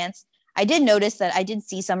more romance. I did notice that I did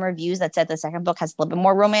see some reviews that said the second book has a little bit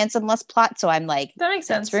more romance and less plot. So I'm like, that makes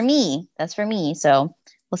sense. That's for me. So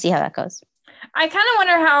we'll see how that goes. I kind of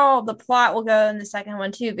wonder how the plot will go in the second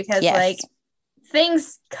one too, because Yes. like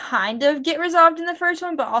things kind of get resolved in the first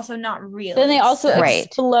one, but also not really. Then they also Right.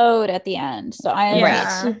 explode at the end. So I am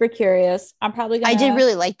Yeah. super curious. I'm probably gonna. I did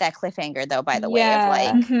really like that cliffhanger though, by the way, of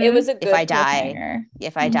like, Mhm. it was a good if I die, cliffhanger.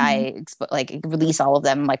 if I die, like release all of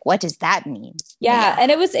them. I'm like, what does that mean? Yeah,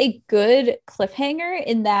 and it was a good cliffhanger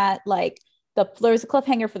in that like there was a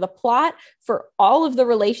cliffhanger for the plot, for all of the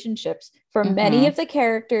relationships, for many of the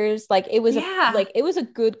characters. Like it was it was a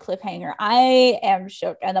good cliffhanger. I am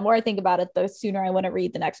shook, and the more I think about it, the sooner I want to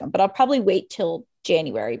read the next one. But I'll probably wait till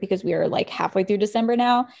January because we are like halfway through December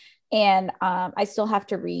now, and I still have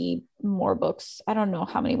to read more books. I don't know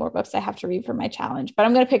how many more books I have to read for my challenge, but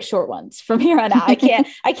I'm gonna pick short ones from here on out.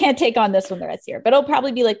 I can't take on this one the rest of the year, but it'll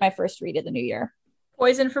probably be like my first read of the new year.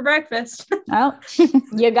 Poison for breakfast. Oh,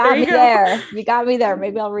 you got me there. You got me there.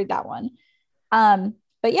 Maybe I'll read that one.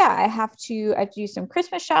 But yeah, I have to do some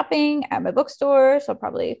Christmas shopping at my bookstore. So I'll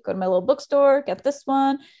probably go to my little bookstore, get this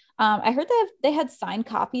one. I heard that they had signed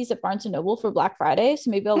copies at Barnes & Noble for Black Friday. So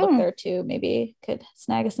maybe I'll look there too. Maybe could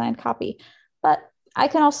snag a signed copy. But I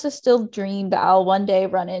can also still dream that I'll one day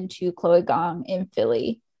run into Chloe Gong in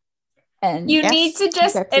Philly. And you need to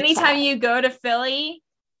just, anytime chat. you go to Philly,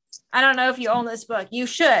 I don't know if you own this book. You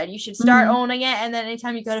should start owning it, and then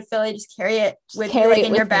anytime you go to Philly, just carry it with you, like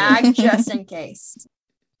in your bag, just in case.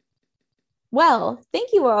 Well,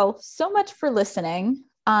 thank you all so much for listening.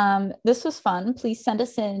 This was fun. Please send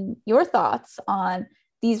us in your thoughts on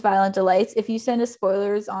these violent delights. If you send us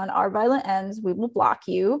spoilers on our violent ends, we will block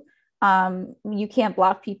you. You can't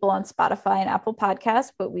block people on Spotify and Apple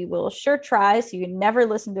Podcasts, but we will sure try, so you can never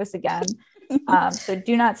listen to us again. So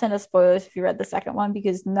do not send us spoilers if you read the second one,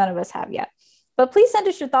 because none of us have yet. But please send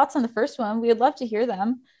us your thoughts on the first one. We would love to hear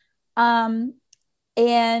them. And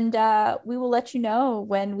we will let you know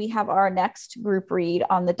when we have our next group read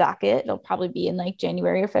on the docket. It'll probably be in like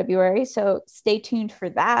January or February. So stay tuned for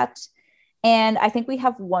that. And I think we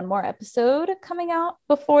have one more episode coming out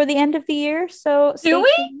before the end of the year. So do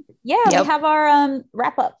we? Tuned. Yeah, we have our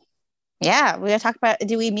wrap up. Yeah, we gotta talk about,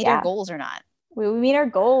 do we meet our goals or not? We meet our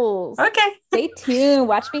goals. Okay. Stay tuned.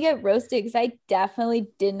 Watch me get roasted, because I definitely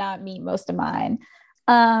did not meet most of mine.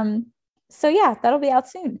 So yeah, that'll be out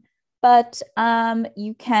soon. But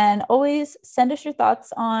you can always send us your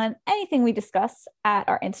thoughts on anything we discuss at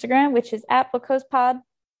our Instagram, which is @BookHostPod.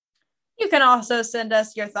 You can also send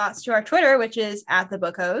us your thoughts to our Twitter, which is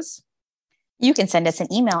 @TheBookHose. You can send us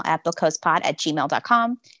an email at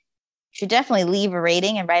bookhostpod@gmail.com. You should definitely leave a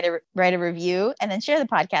rating and write a review, and then share the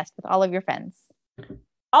podcast with all of your friends.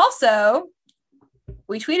 Also,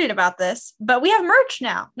 we tweeted about this, but we have merch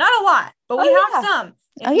now. Not a lot, but we have some.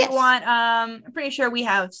 If you want, I'm pretty sure we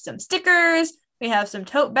have some stickers. We have some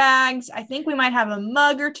tote bags. I think we might have a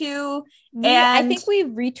mug or two. And I think we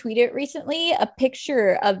retweeted recently a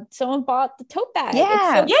picture of someone bought the tote bag.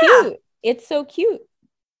 Yeah. Cute. It's so cute.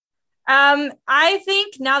 I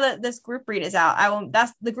think now that this group read is out,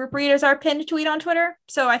 that's the group read is our pinned tweet on Twitter.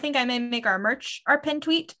 So I think I may make our merch our pinned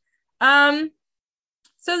tweet. So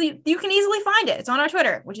you can easily find it. It's on our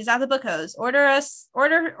Twitter, which is @TheBookHose.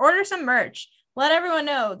 Order some merch. Let everyone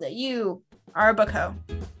know that you are a bookho.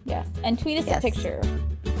 Yes. And tweet us a picture.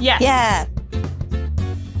 Yes. Yeah.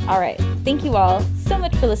 All right. Thank you all so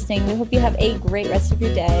much for listening. We hope you have a great rest of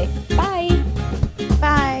your day. Bye.